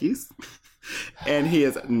Dos Equis. And he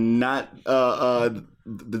is not the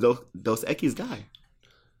Dos Equis guy.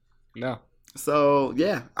 No. So,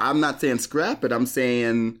 yeah. I'm not saying scrap it. I'm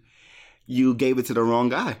saying you gave it to the wrong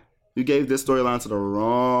guy. You gave this storyline to the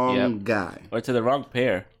wrong guy. Or to the wrong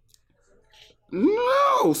pair.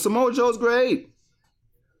 No, Samoa Joe's great.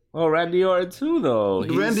 Oh, Randy Orton too, though.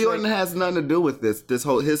 Randy Orton has nothing to do with this.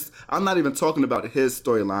 I'm not even talking about his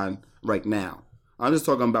storyline right now. I'm just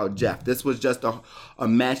talking about Jeff. This was just a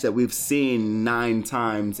match that we've seen 9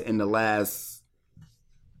 times in the last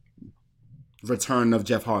return of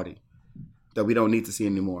Jeff Hardy that we don't need to see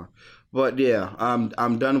anymore. But yeah,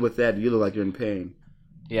 I'm done with that. You look like you're in pain.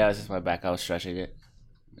 Yeah, it's just my back. I was stretching it.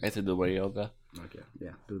 I had to do more yoga. Okay,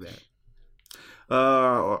 yeah, do that.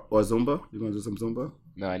 Or Zumba? You gonna do some Zumba?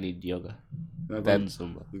 No, I need yoga. Then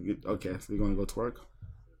Zumba. Okay, so you're gonna go twerk?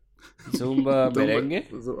 Zumba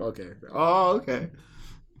merengue? Okay. Oh, okay.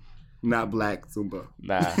 Not black Zumba.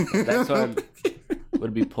 Nah, that's one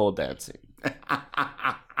would be pole dancing.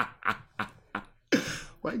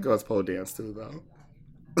 White girls pole dance too, though.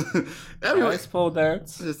 Everyone pole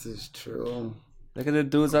dance. This is true. Look at the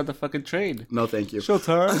dudes on the fucking train. No, thank you.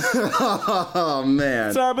 Showtime. Oh,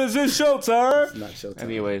 man. Time is it showtime? It's not showtime.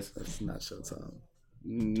 Anyways. It's not showtime.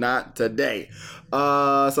 Not today.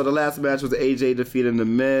 So the last match was AJ defeating The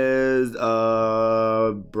Miz.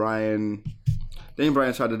 Brian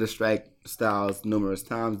tried to distract Styles numerous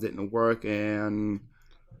times. Didn't work. And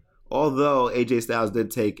although AJ Styles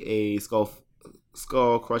did take a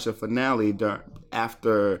Skull Crusher finale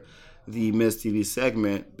after the Miz TV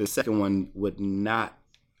segment, the second one would not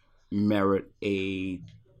merit a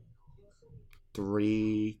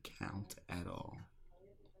 3 count at all.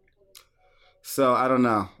 So I don't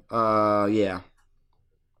know. Yeah,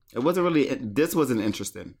 it wasn't really. This wasn't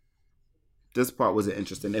interesting. This part wasn't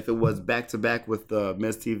interesting. If it was back to back with the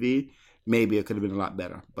Miz TV, maybe it could have been a lot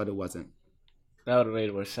better. But it wasn't. That would have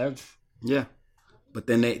made more sense. Yeah, but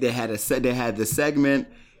then they had the segment.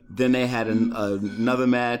 Then they had another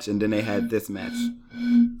match, and then they had this match.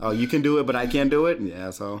 Oh, you can do it, but I can't do it? Yeah,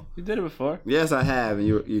 so... You did it before. Yes, I have, and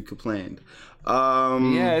you complained.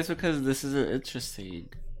 Yeah, it's because this isn't interesting.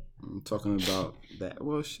 I'm talking about that.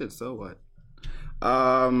 Well, shit, so what?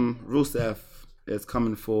 Rusev is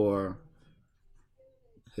coming for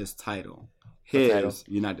his title. His title?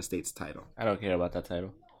 United States title. I don't care about that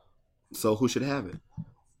title. So who should have it?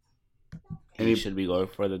 He should be going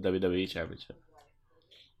for the WWE Championship.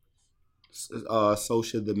 So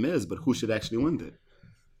should The Miz, but who should actually win it?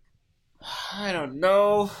 I don't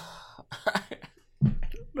know. I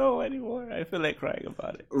don't know anymore. I feel like crying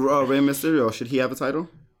about it. Rey Mysterio, should he have a title?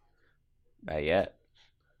 Not yet.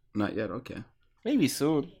 Not yet, okay. Maybe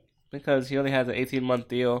soon. Because he only has an 18-month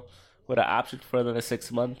deal with an option for another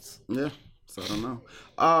 6 months. Yeah, so I don't know.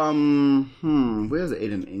 Where's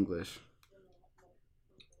it in English?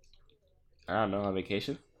 I don't know, on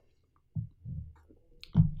vacation?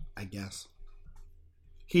 I guess.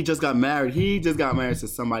 He just got married. He just got married to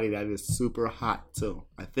somebody that is super hot too.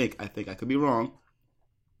 I think I could be wrong.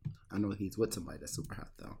 I know he's with somebody that's super hot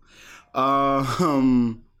though.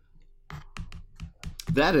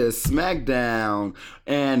 That is SmackDown.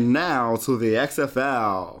 And now to the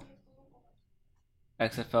XFL.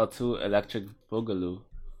 XFL 2 Electric Boogaloo.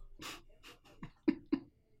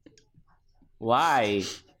 Why?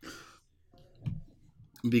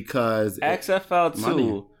 Because XFL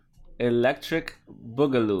 2 Electric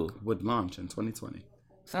Boogaloo would launch in 2020.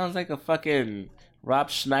 Sounds like a fucking Rob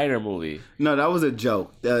Schneider movie. No, that was a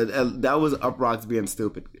joke. That was Uproxx being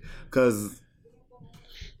stupid. Because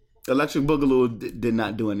Electric Boogaloo did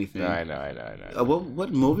not do anything. I know.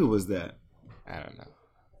 What movie was that? I don't know.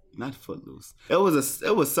 Not Footloose.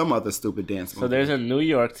 It was some other stupid dance movie. So there's a New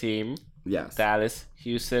York team. Yes. Dallas,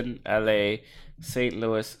 Houston, LA, St.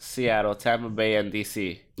 Louis, Seattle, Tampa Bay, and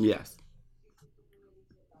DC. Yes.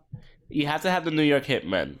 You have to have the New York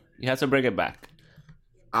Hitmen. You have to bring it back.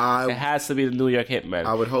 It has to be the New York Hitmen.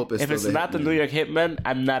 I would hope if it's not the New York Hitmen,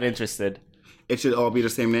 I'm not interested. It should all be the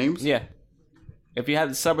same names? Yeah. If you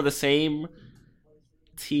had some of the same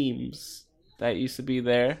teams that used to be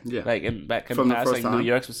there, like in back in the past, like New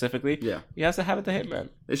York specifically, you have to have it the Hitmen.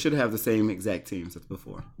 It should have the same exact teams as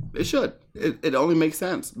before. It should. It only makes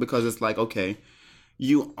sense because it's like, okay,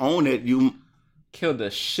 you own it. You killed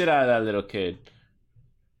the shit out of that little kid.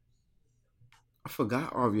 I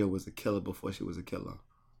forgot Arya was a killer before she was a killer.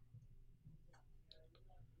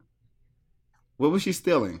 What was she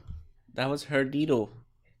stealing? That was her needle.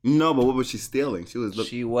 No, but what was she stealing? She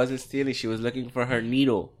wasn't stealing. She was looking for her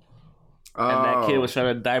needle. Oh. And that kid was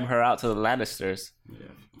trying to dime her out to the Lannisters. Yeah,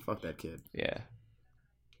 fuck that kid. Yeah.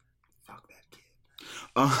 Fuck that kid.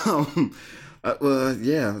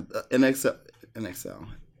 Yeah,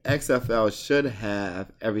 XFL should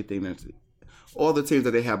have everything that's... All the teams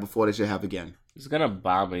that they have before, they should have again. It's gonna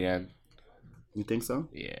bomb again. You think so?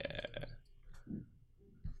 Yeah.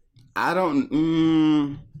 I don't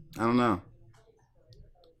know.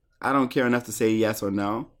 I don't care enough to say yes or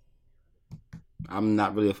no. I'm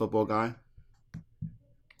not really a football guy,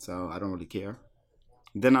 so I don't really care.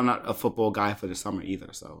 Then I'm not a football guy for the summer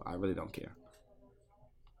either, so I really don't care.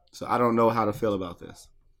 So I don't know how to feel about this,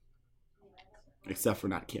 except for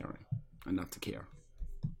not caring enough to care.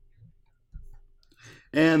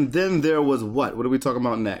 And then there was what? What are we talking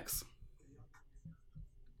about next?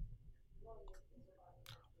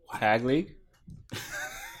 Tag League?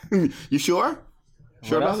 You sure?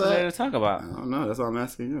 Sure what about else that? is there to talk about? I don't know. That's why I'm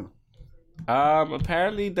asking you.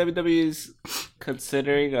 Apparently WWE is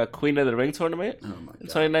considering a Queen of the Ring tournament in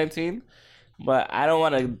 2019, but I don't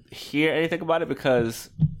want to hear anything about it because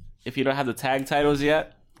if you don't have the tag titles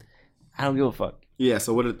yet, I don't give a fuck. Yeah.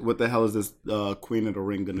 So what the hell is this Queen of the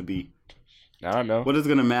Ring gonna be? I don't know. What is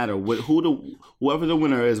gonna matter? Whoever the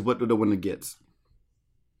winner is, what do the winner gets?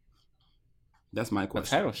 That's my A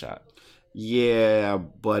question. title shot. Yeah,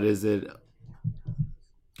 but is it?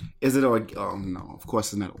 Oh no! Of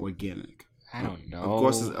course, it's not organic. I don't know.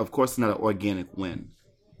 Of course, it's not an organic win.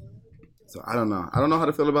 So I don't know. I don't know how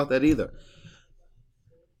to feel about that either.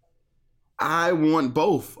 I want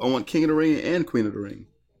both. I want King of the Ring and Queen of the Ring.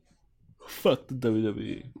 Fuck the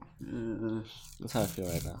WWE. That's how I feel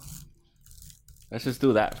right now. Let's just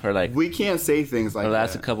do that for like We can't say things like the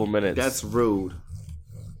last that. couple minutes. That's rude.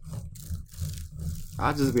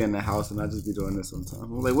 I'll just be in the house and I'll just be doing this sometimes.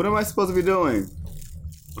 I'm like, what am I supposed to be doing?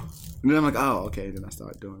 And then I'm like, oh, okay. Then I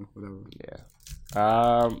start doing whatever. Yeah.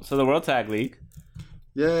 So the World Tag League.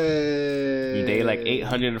 Yay. Day like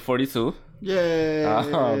 842. Yay.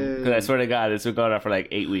 Because I swear to God, it's been going on for like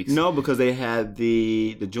 8 weeks. No, because they had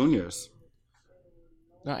the juniors.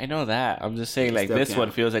 No, I know that. I'm just saying, like, Still this count.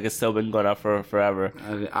 one feels like it's still been going on for forever.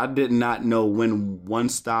 I did not know when one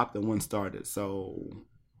stopped and one started. So,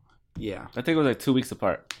 yeah, I think it was like 2 weeks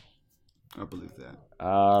apart. I believe that.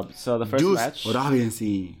 So the first match.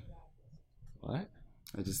 Audiencia. What?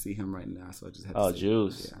 I just see him right now, so I just had to say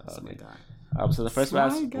Juice. Yeah, that's my Okay. guy. So the first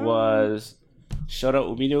That's match my guy. was Shota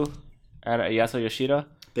Umino and Ayaso Yoshida.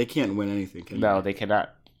 They can't win anything, can No, they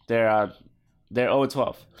cannot. They're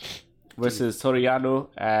 0-12 versus Toru Yano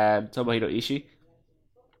and Tomohiro Ishii.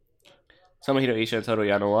 Tomohiro Ishii and Toru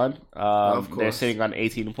Yano won. Of course. They're sitting on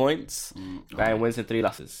 18 points, 9 wins and 3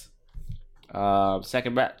 losses.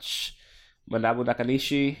 Second match, Manabu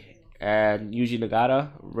Nakanishi and Yuji Nagata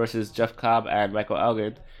versus Jeff Cobb and Michael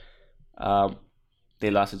Elgin. They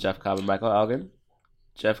lost to Jeff Cobb and Michael Elgin.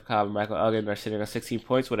 Jeff Cobb and Michael Elgin are sitting on 16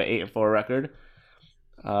 points with an 8-4 record.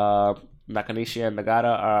 Nakanishi and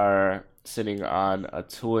Nagata are sitting on a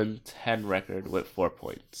 2-10 record with 4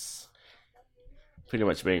 points. Pretty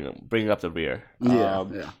much bringing up the rear.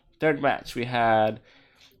 Yeah. Third match, we had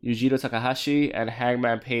Yujiro Takahashi and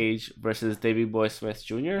Hangman Page versus Davey Boy Smith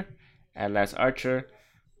Jr. and Lance Archer.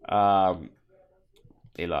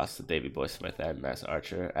 They lost to Davey Boy Smith and Lance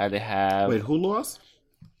Archer. And they have... Wait, who lost?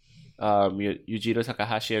 Yujiro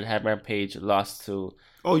Takahashi and Hangman Page lost to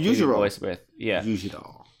Davey Yujiro. Boy Smith. Yeah.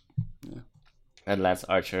 Yujiro. And Lance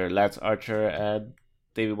Archer. Lance Archer and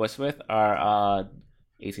Davey Boy Smith are on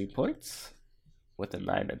 18 points with a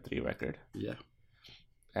 9-3 record. Yeah.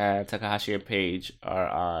 And Takahashi and Page are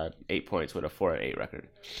on 8 points with a 4-8 record.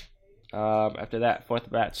 After that,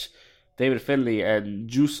 fourth match, David Finlay and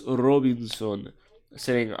Juice Robinson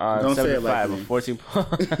sitting on 75 with 14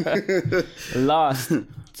 points. Lost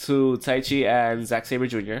to Taichi and Zack Sabre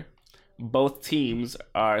Jr. Both teams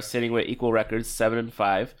are sitting with equal records,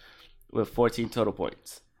 7-5, with 14 total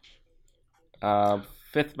points.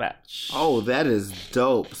 Fifth match. Oh, that is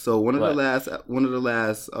dope. So one of the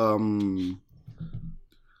last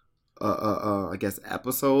I guess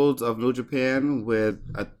episodes of New Japan with,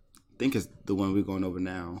 I think it's the one we're going over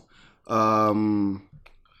now.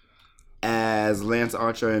 As Lance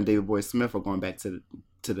Archer and David Boy Smith are going back to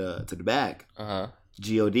the bag. God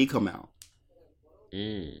come out.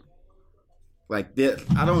 Like this,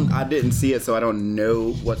 I didn't see it, so I don't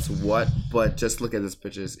know what's what. But just look at this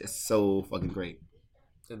picture; it's so fucking great.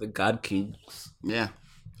 They're the God Kings. Yeah,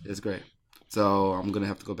 it's great. So I'm gonna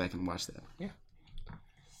have to go back and watch that. Yeah.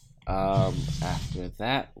 After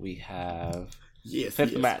that, we have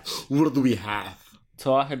fifth match. What do we have?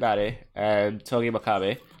 Toa Henare and Togi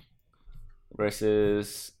Makabe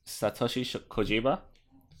versus Satoshi Kojima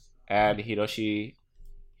and Hiroyoshi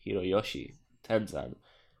Tenzan.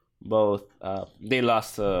 Both they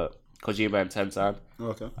lost to Kojima and Tenzan.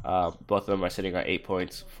 Okay. Both of them are sitting on 8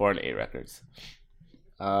 points, 4-8 records.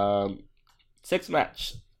 Sixth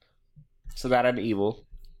match, Sonata and Evil,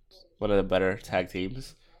 one of the better tag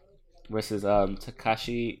teams, versus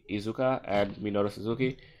Takashi Iizuka and Minoru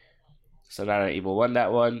Suzuki. Sonata Evil won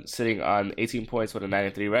that one, sitting on 18 points with a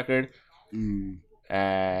 9-3 record. And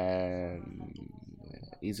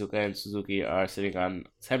Iizuka and Suzuki are sitting on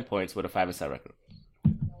 10 points with a 5-7 record.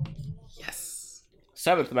 Yes.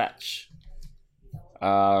 7th match.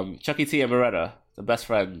 Chucky T and Beretta, the best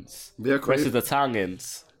friends, versus the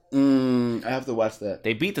Tongans. I have to watch that.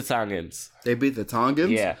 They beat the Tongans. They beat the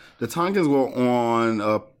Tongans? Yeah. The Tongans were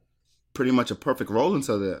on pretty much a perfect roll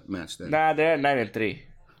until the match then. Nah, they're at 9-3.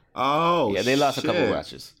 Oh, yeah, they lost a couple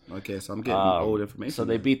matches. Okay, so I'm getting old information. So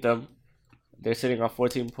they beat them. They're sitting on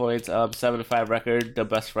 14 points, 7-5 record, the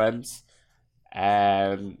best friends.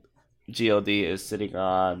 And GOD is sitting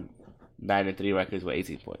on 9-3 records with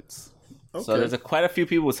 18 points. Okay. So there's quite a few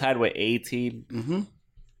people tied with 18. Mm-hmm.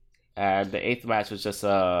 And the 8th match was just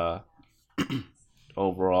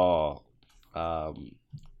overall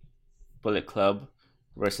Bullet Club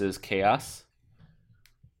versus Chaos,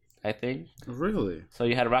 I think. Really? So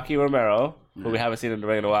you had Rocky Romero, who we haven't seen in the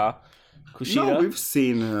ring in a while. Kushida. No, we've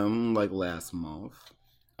seen him like last month.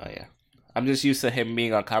 Oh, yeah. I'm just used to him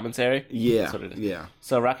being on commentary. Yeah, That's what it is. yeah.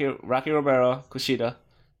 So Rocky Romero, Kushida,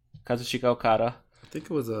 Kazuchika Okada. I think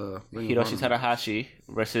it was Hiroshi Tanahashi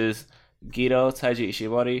versus Guido, Taiji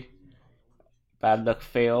Ishimori, Bad Luck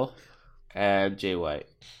Fail, and Jay White.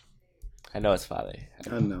 I know it's Fale.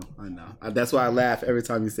 I know. That's why I laugh every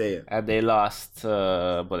time you say it. And they lost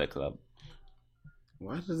to Bullet Club.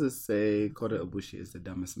 Why does it say Kota Ibushi is the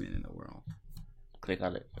dumbest man in the world? Click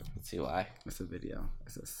on it. Let's see why. It's a video.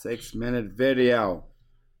 It's a 6-minute video.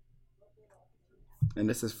 And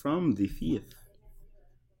this is from the 5th.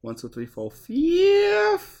 1, 2, 3, 4,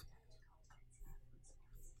 5th.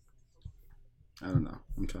 I don't know.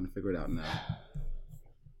 I'm trying to figure it out now.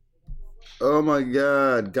 Oh my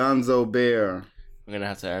god. Gonzo Bear. I'm going to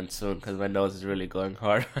have to end soon because my nose is really going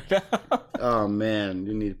hard right now. Oh man.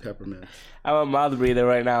 You need peppermint. I'm a mouth breather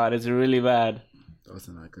right now and it's really bad. Those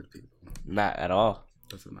are not good people. Not at all.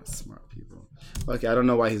 Those are not smart people. Okay, I don't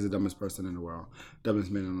know why he's the dumbest person in the world. Dumbest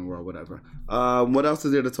man in the world, whatever. What else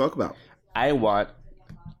is there to talk about? I want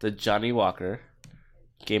the Johnny Walker,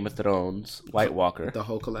 Game of Thrones, White Walker. The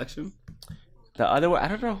whole collection? The other one, I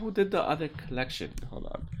don't know who did the other collection. Hold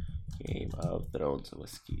on. Game of Thrones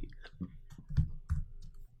whiskey.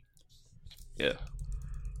 Yeah.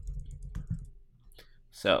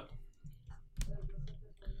 So.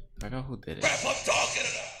 I don't know who did it. What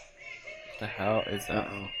the hell is that?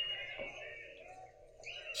 Uh-oh.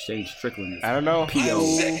 Shane Strickland. I don't know. P.O. I'm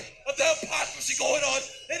sick of the hypocrisy going on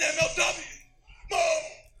in MLW.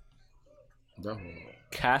 No.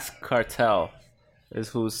 Cask Cartel is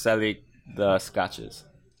who's selling the scotches.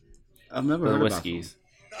 I've never The heard whiskeys.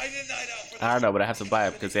 Night in, night out. I don't know, but I have to buy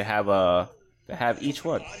it because they have each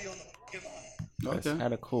one. It's Okay.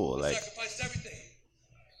 kind of cool. Like Sacrificed everything.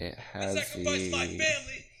 it I has sacrificed my the.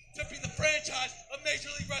 family to be the franchise of Major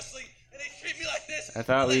League Wrestling, and they treat me like this. I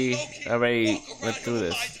thought we already went through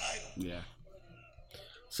this. Yeah.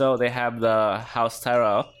 So they have the House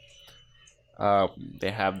Tyrell.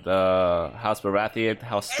 They have the House Baratheon,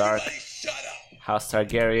 House Stark, Everybody shut up. House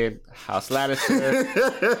Targaryen, House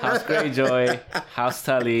Lannister, House Greyjoy, House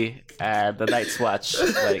Tully, and the Night's Watch,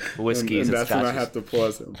 like whiskeys and that's when I scotches. have to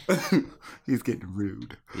pause him. He's getting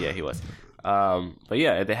rude. Yeah, he was. But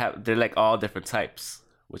yeah, they're like all different types,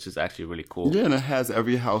 which is actually really cool. Yeah, and it has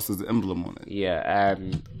every house's emblem on it. Yeah,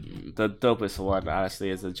 and the dopest one, honestly,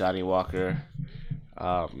 is the Johnny Walker,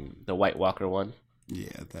 the White Walker one. Yeah,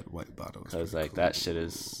 that white bottle. Because like that shit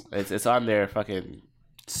is, it's on there fucking.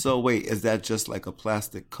 So wait, is that just like a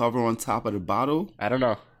plastic cover on top of the bottle? I don't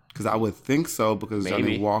know. Because I would think so, because Maybe.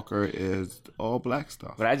 Johnny Walker is all black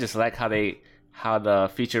stuff. But I just like how the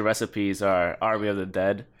featured recipes are Army of the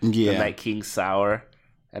Dead, Yeah. the Night King Sour,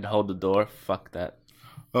 and Hold the Door. Fuck that.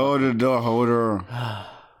 Oh, the door holder.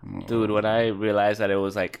 Dude, when I realized that it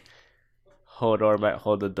was like Hodor might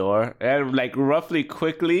hold the door, and like roughly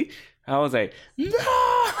quickly, I was like, no!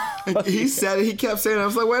 He said it, he kept saying it. I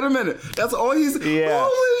was like, wait a minute. That's all he's... Yeah.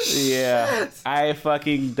 Holy shit. Yeah. I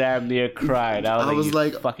fucking damn near cried. I was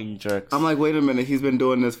like, you fucking jerks. I'm like, wait a minute. He's been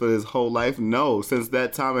doing this for his whole life? No, since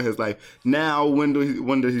that time in his life. Now, when did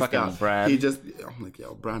he Fucking stop? Bran. He just... I'm like,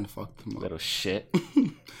 yo, Bran fucked him up. Little shit.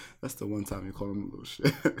 That's the one time you call him a little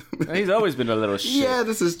shit. He's always been a little shit. Yeah,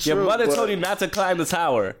 this is true. Your mother but- told you not to climb the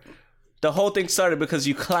tower. The whole thing started because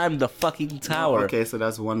you climbed the fucking tower. Okay, so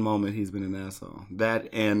that's one moment he's been an asshole. That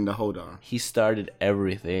and the Hodor. He started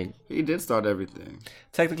everything. He did start everything.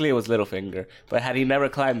 Technically, it was Littlefinger, but had he never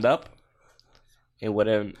climbed up, it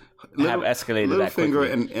wouldn't have escalated that quickly.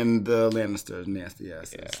 Littlefinger and the Lannisters, nasty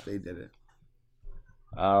asses. Yeah. They did it.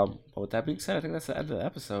 But with that being said, I think that's the end of the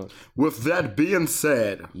episode. With that being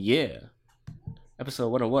said, Yeah. Episode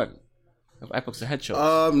 101. iBooks the head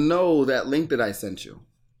shows. No, that link that I sent you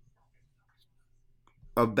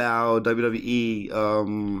about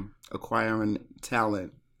WWE acquiring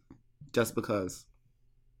talent just because.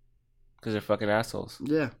 Because they're fucking assholes.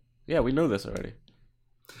 Yeah. Yeah, we know this already.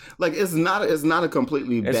 Like it's not a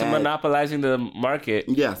completely bad. It's monopolizing the market.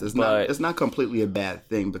 Yes, it's not completely a bad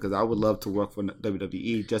thing because I would love to work for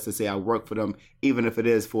WWE just to say I work for them, even if it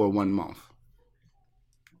is for 1 month.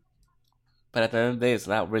 But at the end of the day, it's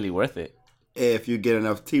not really worth it. If you get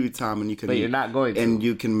enough TV time and you can, but you're not going to, and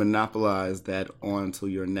you can monopolize that on to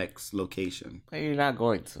your next location. But you're not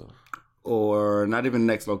going to, or not even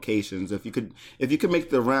next locations. If you could make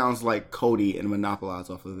the rounds like Cody and monopolize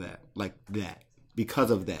off of that, like that.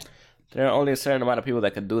 Because of that, there are only a certain amount of people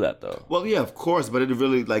that can do that, though. Well, yeah, of course, but it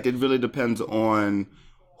really depends on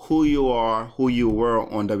who you are, who you were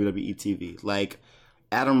on WWE TV. Like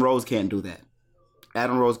Adam Rose can't do that.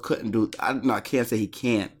 Adam Rose couldn't do. I can't say he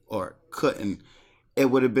can't or couldn't.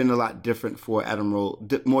 It would have been a lot different for Adam Rose,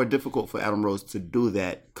 more difficult for Adam Rose to do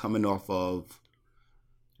that, coming off of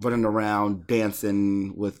running around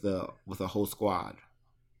dancing with a whole squad.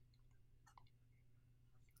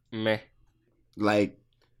 Meh. Like,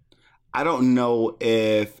 I don't know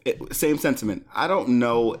if... same sentiment. I don't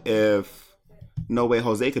know if No Way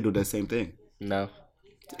Jose could do the same thing. No.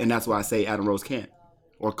 And that's why I say Adam Rose can't.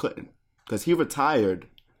 Or couldn't. Because he retired.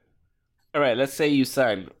 All right, let's say you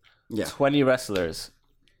signed 20 wrestlers.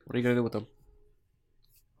 What are you going to do with them?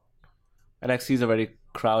 NXT's already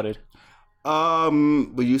crowded.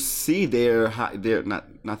 But you see they're not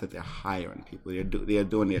that they're hiring people. They're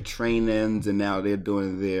doing their trainings, and now they're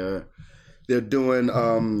doing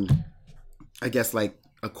I guess like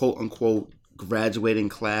a quote unquote graduating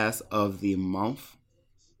class of the month.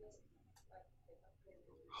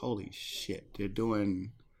 Holy shit. They're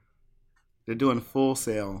doing Full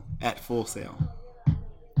Sail at Full Sail.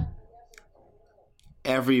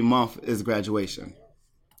 Every month is graduation.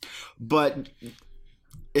 But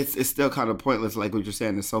it's still kind of pointless, like what you're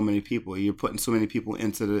saying. There's so many people. You're putting so many people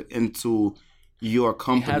into your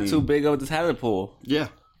company. You had too big of the talent pool. Yeah.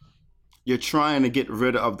 You're trying to get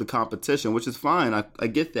rid of the competition, which is fine. I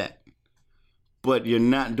get that. But you're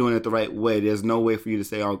not doing it the right way. There's no way for you to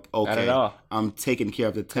say, oh, okay, not at all. I'm taking care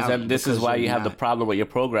of the talent. This is why you have the problem with your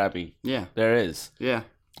programming. Yeah. There is. Yeah.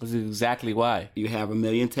 This is exactly why. You have 1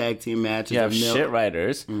 million tag team matches. You have shit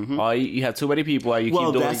writers. Mm-hmm. You have too many people.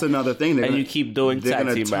 That's another thing. You keep doing tag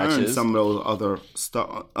team matches. They're going to turn some of those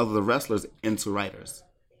other wrestlers into writers.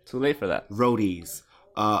 Too late for that. Roadies,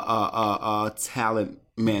 talent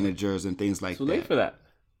managers, and things like that. Too late for that.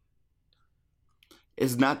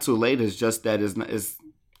 It's not too late. It's just that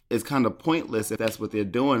it's kind of pointless if that's what they're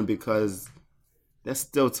doing, because there's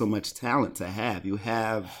still too much talent to have.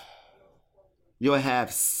 You'll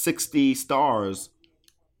have 60 stars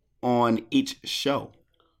on each show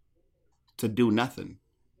to do nothing.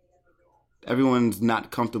 Everyone's not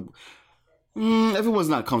comfortable. Everyone's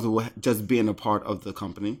not comfortable just being a part of the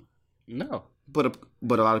company. No, but a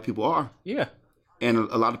lot of people are. Yeah, and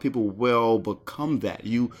a lot of people will become that.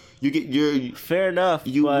 You get your fair enough.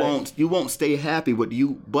 You won't stay happy, but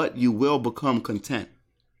you will become content.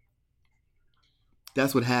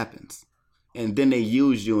 That's what happens. And then they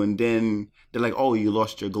use you, and then they're like, "Oh, you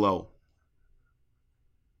lost your glow."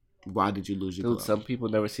 Why did you lose your glow? Some people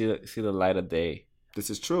never see the light of day. This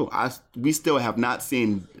is true. We still have not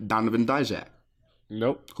seen Donovan Dijak.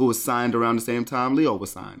 Nope. Who was signed around the same time Leo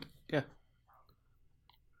was signed. Yeah.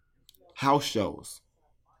 House shows.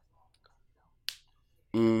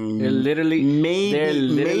 They're literally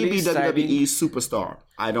maybe signing, WWE superstar.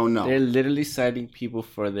 I don't know. They're literally signing people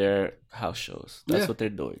for their house shows. That's what they're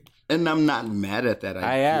doing. And I'm not mad at that.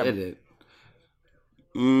 I get it.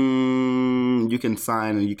 You can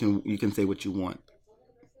sign and you can say what you want.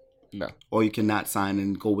 No. Or you cannot sign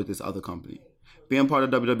and go with this other company. Being part of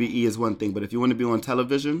WWE is one thing, but if you want to be on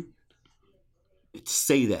television,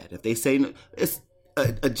 say that. If they say it's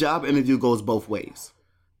a job interview goes both ways.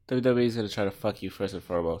 WWE is going to try to fuck you first and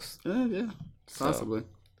foremost. Yeah, possibly.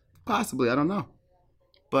 Possibly, I don't know.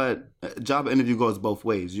 But a job interview goes both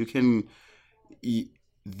ways.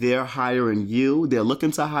 They're hiring you. They're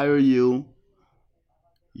looking to hire you.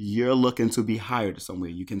 You're looking to be hired somewhere.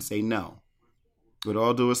 You can say no. With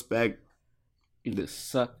all due respect, you just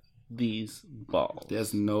suck these balls.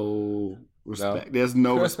 There's no respect. No. There's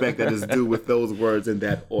no respect that is due with those words in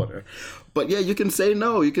that order. But yeah, you can say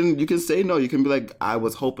no. You can say no. You can be like, I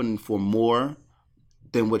was hoping for more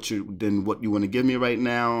than what you want to give me right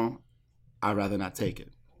now. I'd rather not take it.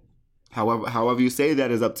 However you say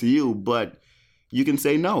that is up to you, but you can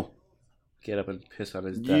say no. Get up and piss on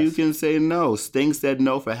his desk. You can say no. Sting said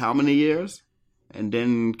no for how many years? and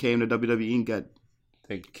then came to WWE and got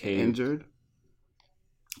injured.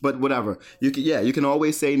 But whatever, you can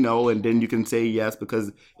always say no, and then you can say yes,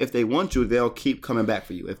 because if they want you, they'll keep coming back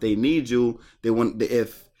for you. If they need you,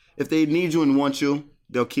 if they need you and want you,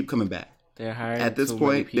 they'll keep coming back. They're hiring at this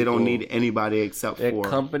point. They don't need anybody except their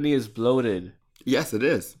company is bloated. Yes, it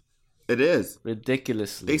is. It is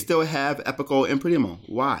ridiculously. They still have Epico and Primo.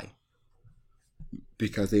 Why?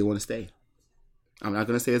 Because they want to stay. I'm not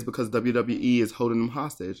going to say it's because WWE is holding them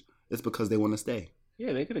hostage. It's because they want to stay.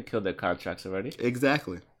 Yeah, they could have killed their contracts already.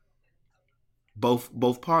 Exactly.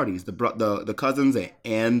 Both parties, the cousins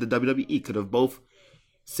and the WWE, could have both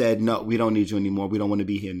said, no, we don't need you anymore. We don't want to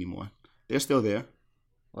be here anymore. They're still there.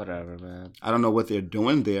 Whatever, man. I don't know what they're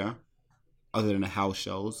doing there other than the house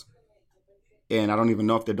shows. And I don't even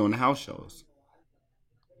know if they're doing the house shows.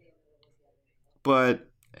 But,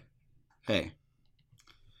 hey,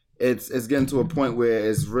 it's getting to a point where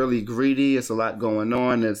it's really greedy. It's a lot going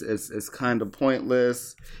on. It's kind of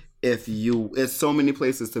pointless. It's so many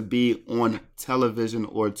places to be on television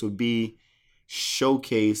or to be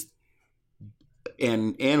showcased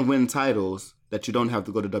and win titles that you don't have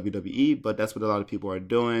to go to WWE, but that's what a lot of people are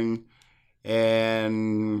doing.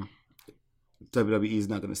 And WWE is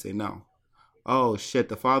not going to say no. Oh, shit.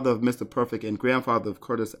 The father of Mr. Perfect and grandfather of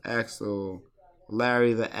Curtis Axel,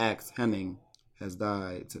 Larry the Axe Hennig, has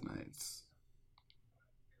died tonight.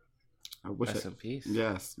 I wish Rest in peace.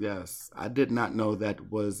 Yes. I did not know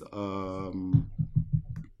that was... I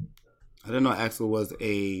didn't know Axel was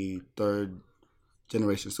a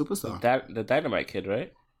third-generation superstar. The Dynamite Kid,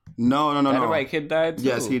 right? No. Dynamite Kid died too.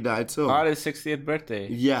 Yes, he died too. On his 60th birthday.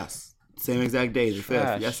 Yes. Same exact day, the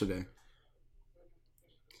 5th, yesterday.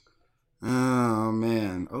 Oh,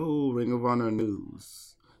 man. Oh, Ring of Honor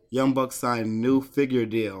news. Young Bucks signed new figure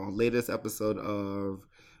deal. Latest episode of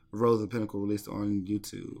Rose of Pinnacle released on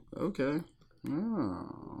YouTube. Okay.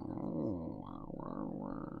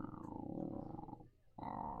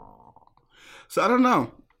 So I don't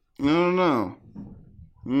know.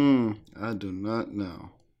 I do not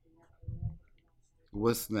know.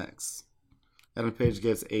 What's next? Adam Page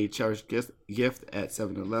gets a cherished gift at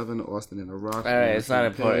 7-Eleven. Austin in a Rock. All right, it's not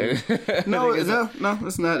important. No, it's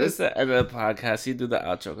not. It's the end of the podcast. You do the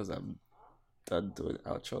outro because I'm done doing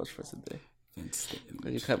outros for today.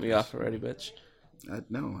 You cut me off already, bitch.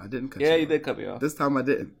 No, I didn't cut you off. Yeah, you did cut me off. This time I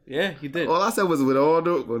didn't. Yeah, you did. All I said was with all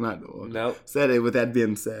the... Well, not all. Nope. Said it with that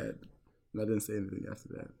being said. I didn't say anything after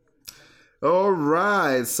that. All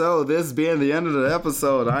right, so this being the end of the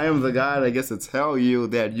episode, I am the guy that gets to tell you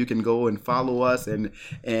that you can go and follow us and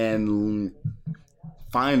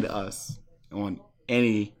find us on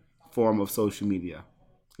any form of social media,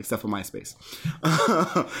 except for MySpace.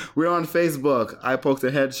 We're on Facebook, I Poked the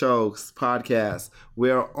Head Chokes podcast.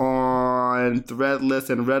 We're on Threadless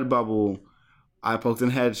and Redbubble, I Poked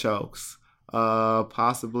and Head Chokes.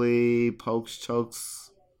 Possibly Pokes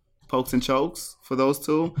and Chokes for those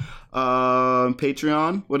two.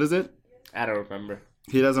 Patreon, what is it? I don't remember.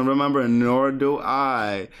 He doesn't remember, nor do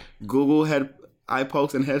I. Google eye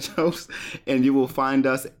pokes and head chokes, and you will find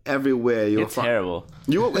us everywhere. It's terrible.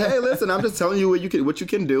 Hey, listen, I'm just telling you what you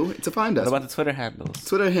can do to find us. What about the Twitter handles?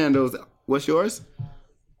 Twitter handles. What's yours?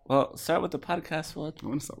 Well, start with the podcast one. I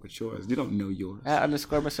want to start with yours. You don't know yours. @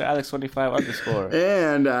 Mr. Alex 25 _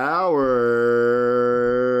 And our...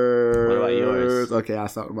 What about yours? Okay, I'll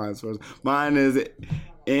start with mine first. Mine is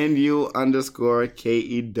NU_KEWLA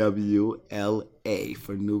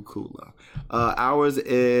for New Kula. Ours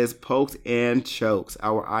is Poked and Chokes.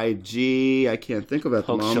 Our IG, I can't think of it at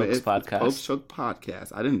the moment. Chokes Podcast. Poked Choke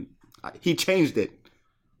Podcast. He changed it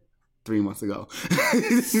 3 months ago.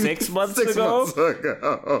 6 months ago? 6 months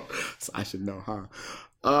ago. So I should know, huh?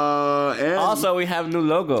 And also, we have new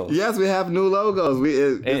logos. Yes, we have new logos.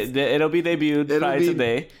 It'll be debuted probably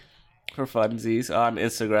today for funsies on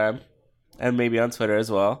Instagram and maybe on Twitter as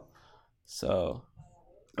well. So.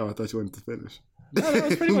 Oh, I thought you wanted to finish. No, that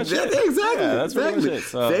was pretty much it. Exactly. Yeah, that's pretty much it.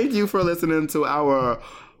 So. Thank you for listening to our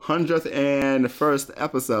 101st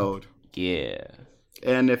episode. Yeah.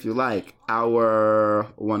 And if you like our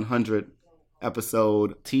 100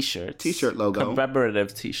 episode t-shirt logo,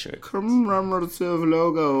 commemorative t-shirt, commemorative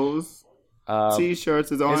logos,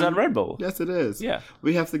 t-shirts is on Redbubble. Yes, it is. Yeah,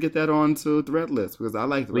 we have to get that onto Threadless because I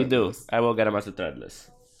like Threadless. We do. I will get them onto Threadless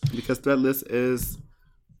because Threadless is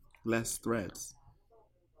less threads.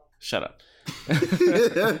 Shut up.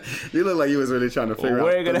 You look like you was really trying to figure out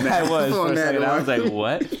where I was for a second. I was like,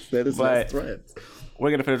 what? That is less threads. We're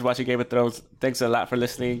going to finish watching Game of Thrones. Thanks a lot for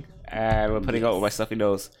listening. And we're putting out with my stuffy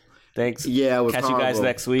nose. Thanks. Yeah, it was Catch horrible. you guys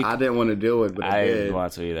next week. I didn't want to do it, but I didn't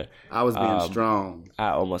want to either. I was being strong. I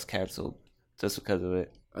almost canceled just because of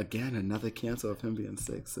it. Again, another cancel of him being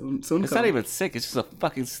sick. Soon It's come. not even sick. It's just a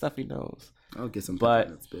fucking stuffy nose. I'll get some But-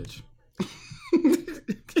 peppermints, bitch.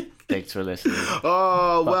 Thanks for listening.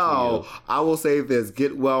 Oh, Fuck well, you. I will say this.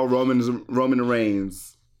 Get well, Roman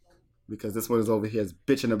Reigns. Because this one is over here is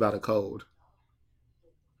bitching about a cold.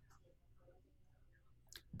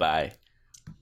 Bye.